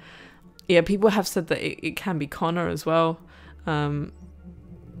 but yeah, people have said that it can be Connor as well.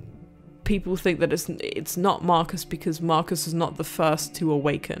 People think that it's not Marcus because Marcus is not the first to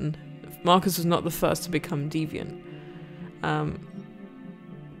awaken. Marcus was not the first to become deviant.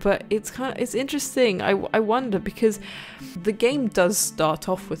 But it's interesting. I wonder because the game does start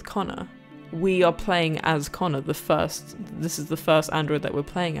off with Connor. We are playing as Connor, this is the first android that we're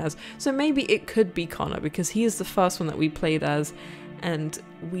playing as. So maybe it could be Connor because he is the first one that we played as and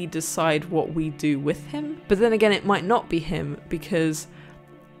we decide what we do with him. But then again, it might not be him because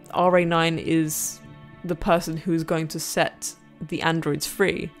RA9 is the person who's going to set the androids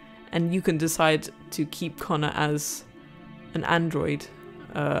free, and you can decide to keep Connor as an android,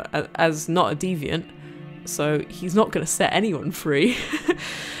 as not a deviant. So he's not going to set anyone free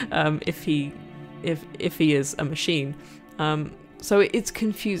if he is a machine. So it's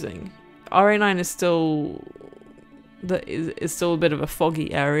confusing. RA9 is still a bit of a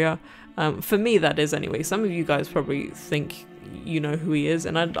foggy area. For me, that is anyway. Some of you guys probably think you know who he is,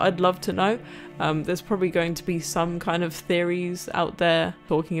 and I'd love to know. There's probably going to be some kind of theories out there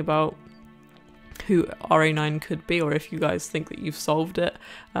talking about who RA9 could be, or if you guys think that you've solved it.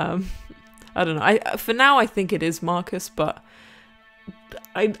 I don't know. For now, I think it is Marcus, but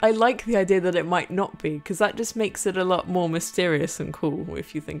I like the idea that it might not be, because that just makes it a lot more mysterious and cool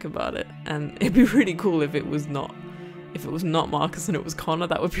if you think about it. And it'd be really cool if it was not Marcus and it was Connor.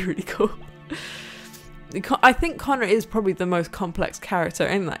 That would be really cool. I think Connor is probably the most complex character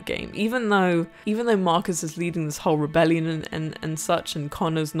in that game, even though Marcus is leading this whole rebellion and such, and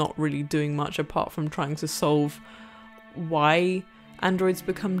Connor's not really doing much apart from trying to solve why androids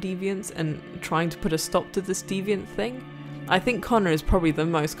become deviants and trying to put a stop to this deviant thing. I think Connor is probably the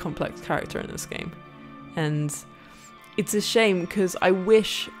most complex character in this game, and it's a shame because I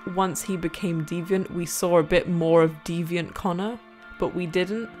wish once he became deviant we saw a bit more of deviant Connor, but we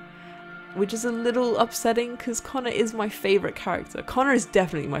didn't, which is a little upsetting because Connor is my favourite character. Connor is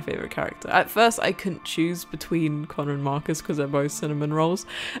definitely my favourite character. At first I couldn't choose between Connor and Marcus because they're both cinnamon rolls,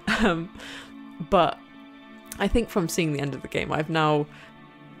 but I think from seeing the end of the game I've now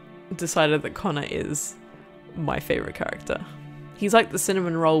decided that Connor is my favourite character. He's like the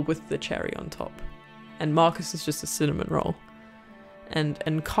cinnamon roll with the cherry on top, and Marcus is just a cinnamon roll,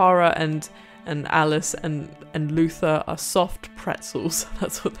 and Kara and Alice and Luther are soft pretzels.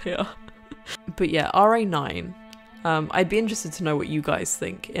 That's what they are. But yeah, RA9, I'd be interested to know what you guys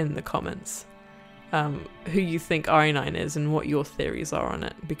think in the comments. Who you think RE9 is and what your theories are on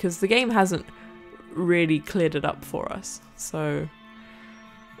it, because the game hasn't really cleared it up for us. So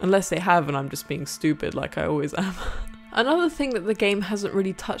unless they have and I'm just being stupid like I always am. Another thing that the game hasn't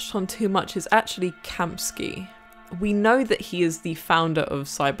really touched on too much is actually Kamsky. We know that he is the founder of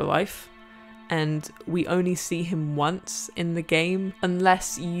Cyberlife, and we only see him once in the game,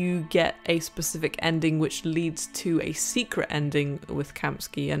 unless you get a specific ending which leads to a secret ending with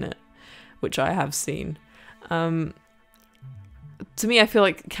Kamsky in it, which I have seen. To me, I feel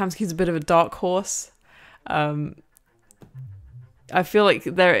like Kamsky's a bit of a dark horse. I feel like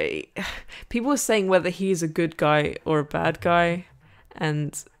people are saying whether he's a good guy or a bad guy,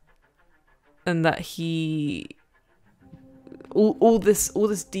 and that he all this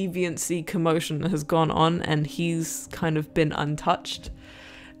deviancy commotion has gone on and he's kind of been untouched.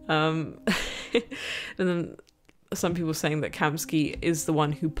 And then some people saying that Kamsky is the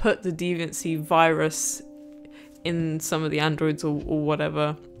one who put the deviancy virus in some of the androids or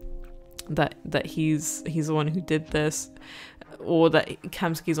whatever, that he's the one who did this, or that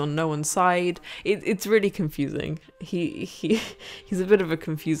Kamsky's on no one's side. It's really confusing. He's a bit of a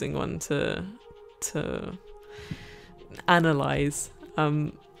confusing one to analyze.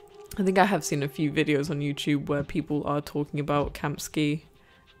 I think I have seen a few videos on YouTube where people are talking about Kamsky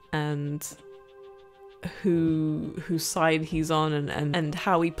and whose side he's on and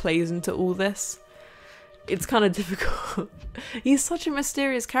how he plays into all this. It's kind of difficult. He's such a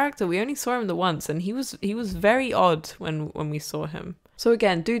mysterious character. We only saw him the once, and he was very odd when we saw him. So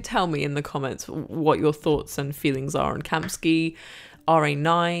again, do tell me in the comments what your thoughts and feelings are on Kamsky,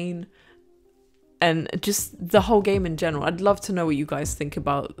 RE9, and just the whole game in general. I'd love to know what you guys think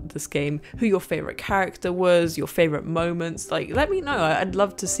about this game, who your favorite character was, your favorite moments. Like, let me know. I'd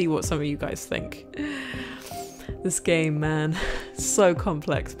love to see what some of you guys think. This game, man, so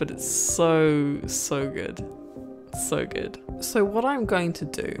complex, but it's so good. So good. So what I'm going to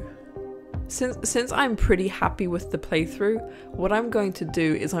do, since I'm pretty happy with the playthrough, what I'm going to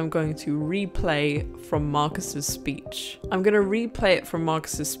do is I'm going to replay from Marcus's speech. I'm going to replay it from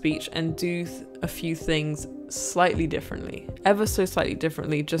Marcus's speech and do a few things slightly differently, ever so slightly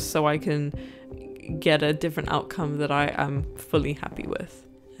differently, just so I can get a different outcome that I am fully happy with.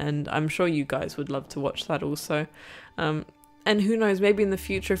 And I'm sure you guys would love to watch that also. And who knows, maybe in the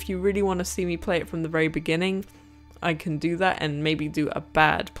future, if you really want to see me play it from the very beginning, I can do that and maybe do a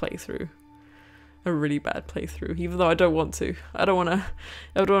bad playthrough. A really bad playthrough, even though I don't want to. I don't want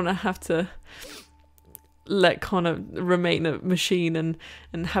to have to let Connor remain a machine and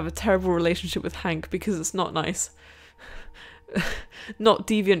have a terrible relationship with Hank, because it's not nice. Not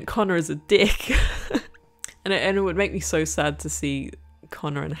deviant Connor is a dick. and it would make me so sad to see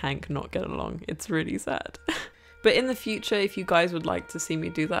Connor and Hank not get along. It's really sad. But in the future, if you guys would like to see me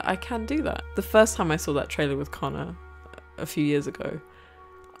do that, I can do that. The first time I saw that trailer with Connor a few years ago,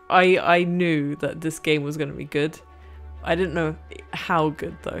 I knew that this game was going to be good. I didn't know how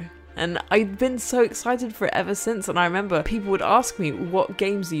good though. And I'd been so excited for it ever since. And I remember people would ask me, what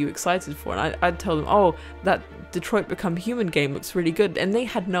games are you excited for? And I'd tell them, oh, that Detroit Become Human game looks really good. And they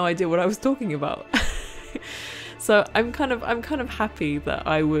had no idea what I was talking about. So I'm kind of happy that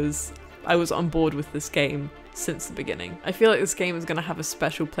I was on board with this game since the beginning. I feel like this game is going to have a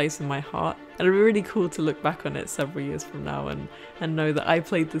special place in my heart, and it'll be really cool to look back on it several years from now and know that I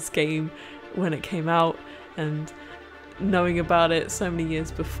played this game when it came out, and knowing about it so many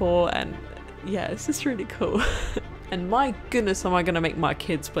years before. And yeah, it's just really cool. And my goodness, am I going to make my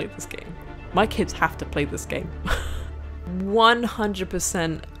kids play this game. My kids have to play this game.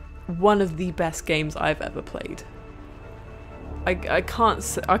 100% one of the best games I've ever played. I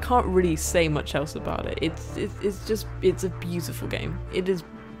can't really say much else about it. It's a beautiful game. It is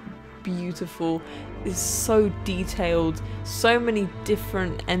beautiful. It's so detailed, so many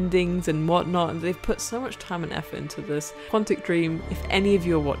different endings and whatnot, and they've put so much time and effort into this. Quantic Dream, if any of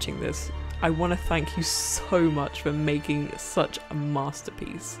you are watching this, I want to thank you so much for making such a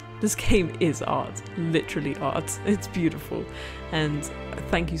masterpiece. This game is art, literally art. It's beautiful, and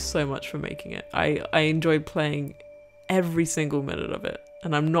thank you so much for making it. I enjoyed playing every single minute of it,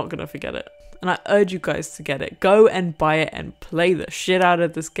 and I'm not gonna forget it. And I urge you guys to get it. Go and buy it and play the shit out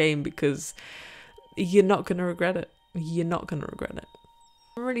of this game, because you're not gonna regret it. You're not gonna regret it.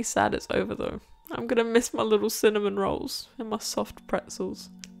 I'm really sad it's over though. I'm gonna miss my little cinnamon rolls and my soft pretzels.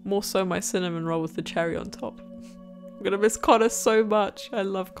 More so my cinnamon roll with the cherry on top. I'm gonna miss Connor so much. I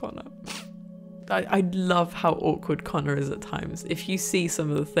love Connor. I love how awkward Connor is at times. If you see some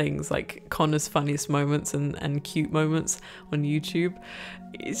of the things like Connor's funniest moments and cute moments on YouTube,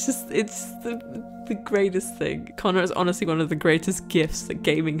 it's the greatest thing. Connor is honestly one of the greatest gifts that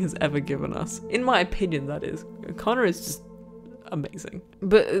gaming has ever given us. In my opinion, that is. Connor is just amazing.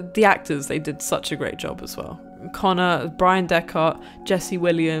 But the actors, they did such a great job as well. Connor, Brian Deckard, Jesse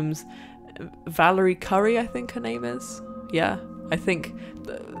Williams, Valerie Curry, I think her name is. Yeah, I think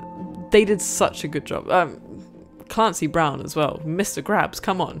they did such a good job. Clancy Brown as well, Mr. Grabs,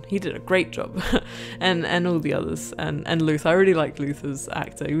 come on, he did a great job. and all the others, and Luther. I really liked Luther's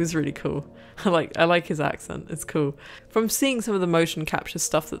actor. He was really cool. I like his accent. It's cool. From seeing some of the motion capture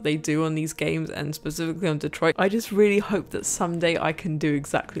stuff that they do on these games, and specifically on Detroit, I just really hope that someday I can do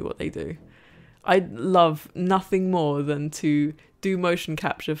exactly what they do. I'd love nothing more than to do motion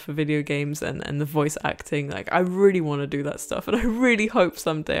capture for video games and the voice acting. Like, I really want to do that stuff, and I really hope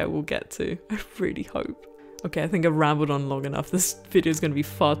someday I will get to. I really hope. Okay, I think I've rambled on long enough. This video is going to be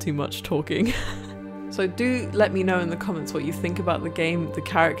far too much talking. So do let me know in the comments what you think about the game, the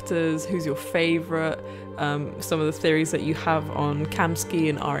characters, who's your favourite, some of the theories that you have on Kamsky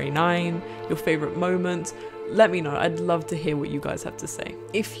and RE9, your favourite moments. Let me know. I'd love to hear what you guys have to say.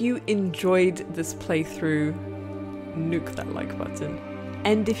 If you enjoyed this playthrough, nuke that like button.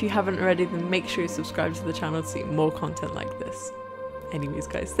 And if you haven't already, then make sure you subscribe to the channel to see more content like this. Anyways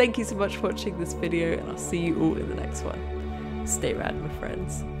guys, thank you so much for watching this video, and I'll see you all in the next one. Stay rad, my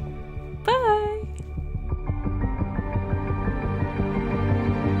friends. Bye!